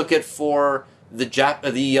mistook it for the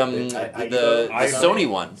Sony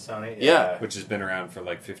one. Sony, yeah. Which has been around for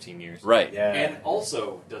like 15 years. Right. Yeah. And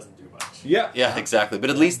also doesn't do much. Yeah. Yeah, exactly. But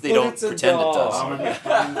at least they don't pretend it does.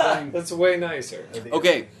 That's way nicer.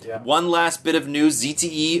 Okay, one last bit of news.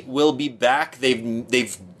 ZTE will be back.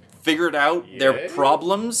 They've figured out their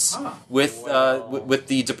problems with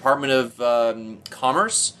the Department of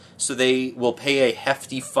Commerce, so they will pay a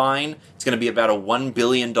hefty fine. It's going to be about a $1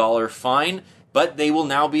 billion fine, but they will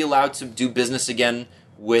now be allowed to do business again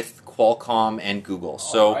with Qualcomm and Google.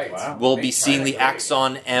 So we'll be seeing the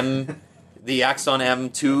Axon M, the Axon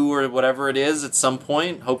M2 or whatever it is at some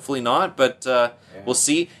point. Hopefully not, but we'll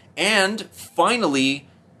see. And finally,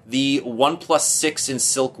 the OnePlus 6 in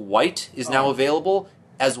Silk White is now available,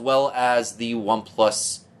 as well as the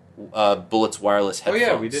OnePlus Bullets wireless headphones. Oh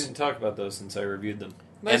yeah, we didn't talk about those since I reviewed them.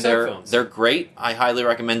 Nice and headphones. they're great. I highly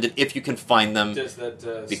recommend it if you can find them. Does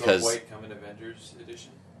that because Silk White come in Avengers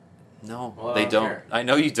Edition? No, Well, they I don't don't. care. I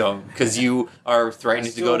know you don't, because you are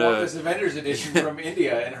threatening to go I want to. this Avengers Edition from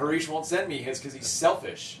India, and Harish won't send me his because he's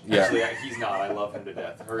selfish. Yeah. Actually, he's not. I love him to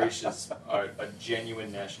death. Harish is a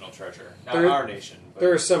genuine national treasure. Not There- our nation. But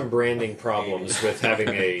There are some branding problems with having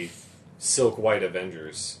a Silk White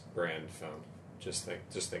Avengers brand phone. Just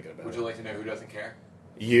thinking about Would it. you like to know who doesn't care?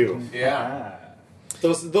 You. Yeah.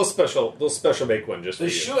 Those special make one just They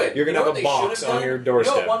for you. should. You're gonna You know have what a they box should have on done? your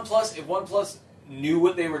doorstep. You know what if OnePlus knew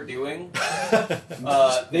what they were doing,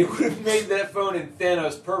 they would have made that phone in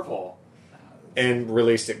Thanos purple. And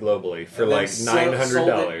released it globally for and then like sold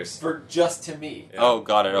 $900. it for just to me. Oh,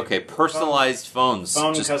 got it. Okay, personalized phones.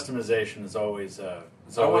 Phone Just- customization is always I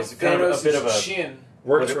want kind of a bit of a chin.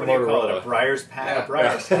 Works for what do you call it? A Motorola. briar's patch. Yeah. A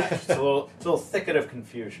briar's patch. It's a little thicket of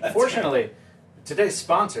confusion. Fortunately, today's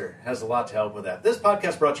sponsor has a lot to help with that. This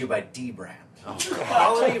podcast brought to you by D-Brand.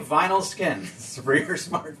 Quality vinyl skins for your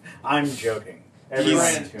smart. I'm joking.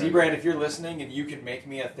 D-Brand, if you're listening and you can make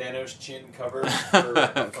me a Thanos chin cover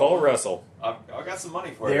for Call Russell. I got some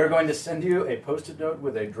money for They it. are going to send you a post-it note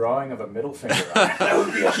with a drawing of a middle finger on it. That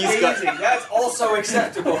would be amazing. That's also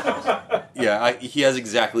acceptable. yeah, he has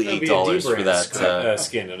exactly It'll be $8 a for D-brand that.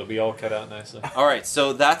 skin. It'll be all cut out nicely. All right,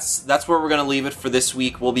 so that's where we're going to leave it for this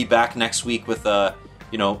week. We'll be back next week with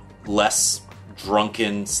less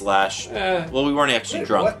drunken / well, we weren't actually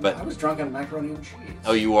drunk, What? but I was drunk on macaroni and cheese.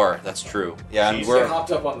 oh, you are. That's true. Yeah, and He's we're hopped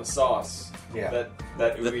up on the sauce. Yeah.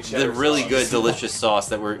 That the ubi cheddar really sauce. good, delicious sauce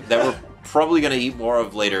that we're probably going to eat more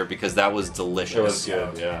of later because that was delicious. It was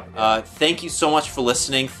good, yeah. Thank you so much for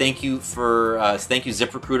listening. Thank you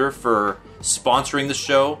ZipRecruiter for sponsoring the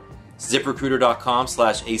show.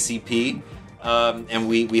 ZipRecruiter.com/ACP. And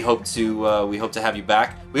we hope to have you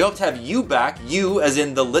back. We hope to have you back. You, as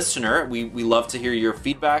in the listener. We love to hear your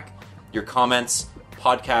feedback, your comments.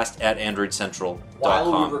 Podcast@AndroidCentral.com. While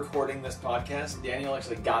we were recording this podcast, Daniel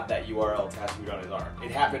actually got that URL tattooed on his arm. It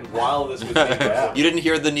happened while this was being recorded. You didn't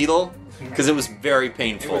hear the needle because it was very It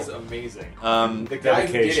painful. was amazing. Um, The guy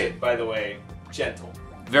who did dedication. it, by the way, gentle.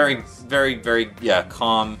 very, very, very,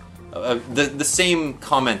 calm. The same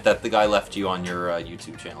comment that the guy left you on your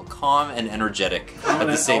YouTube channel. Calm and energetic at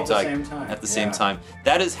the same time. At the same time.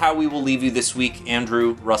 That is how we will leave you this week.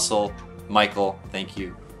 Andrew, Russell, Michael, thank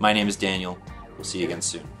you. My name is Daniel. We'll see you again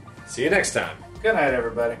soon. See you next time. Good night,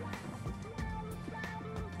 everybody.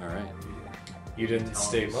 All right. You didn't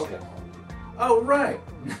stay mobile. Oh, right.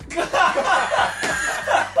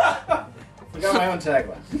 Forgot my own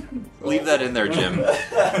tagline. Leave that in there, Jim.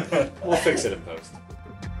 We'll fix it in post.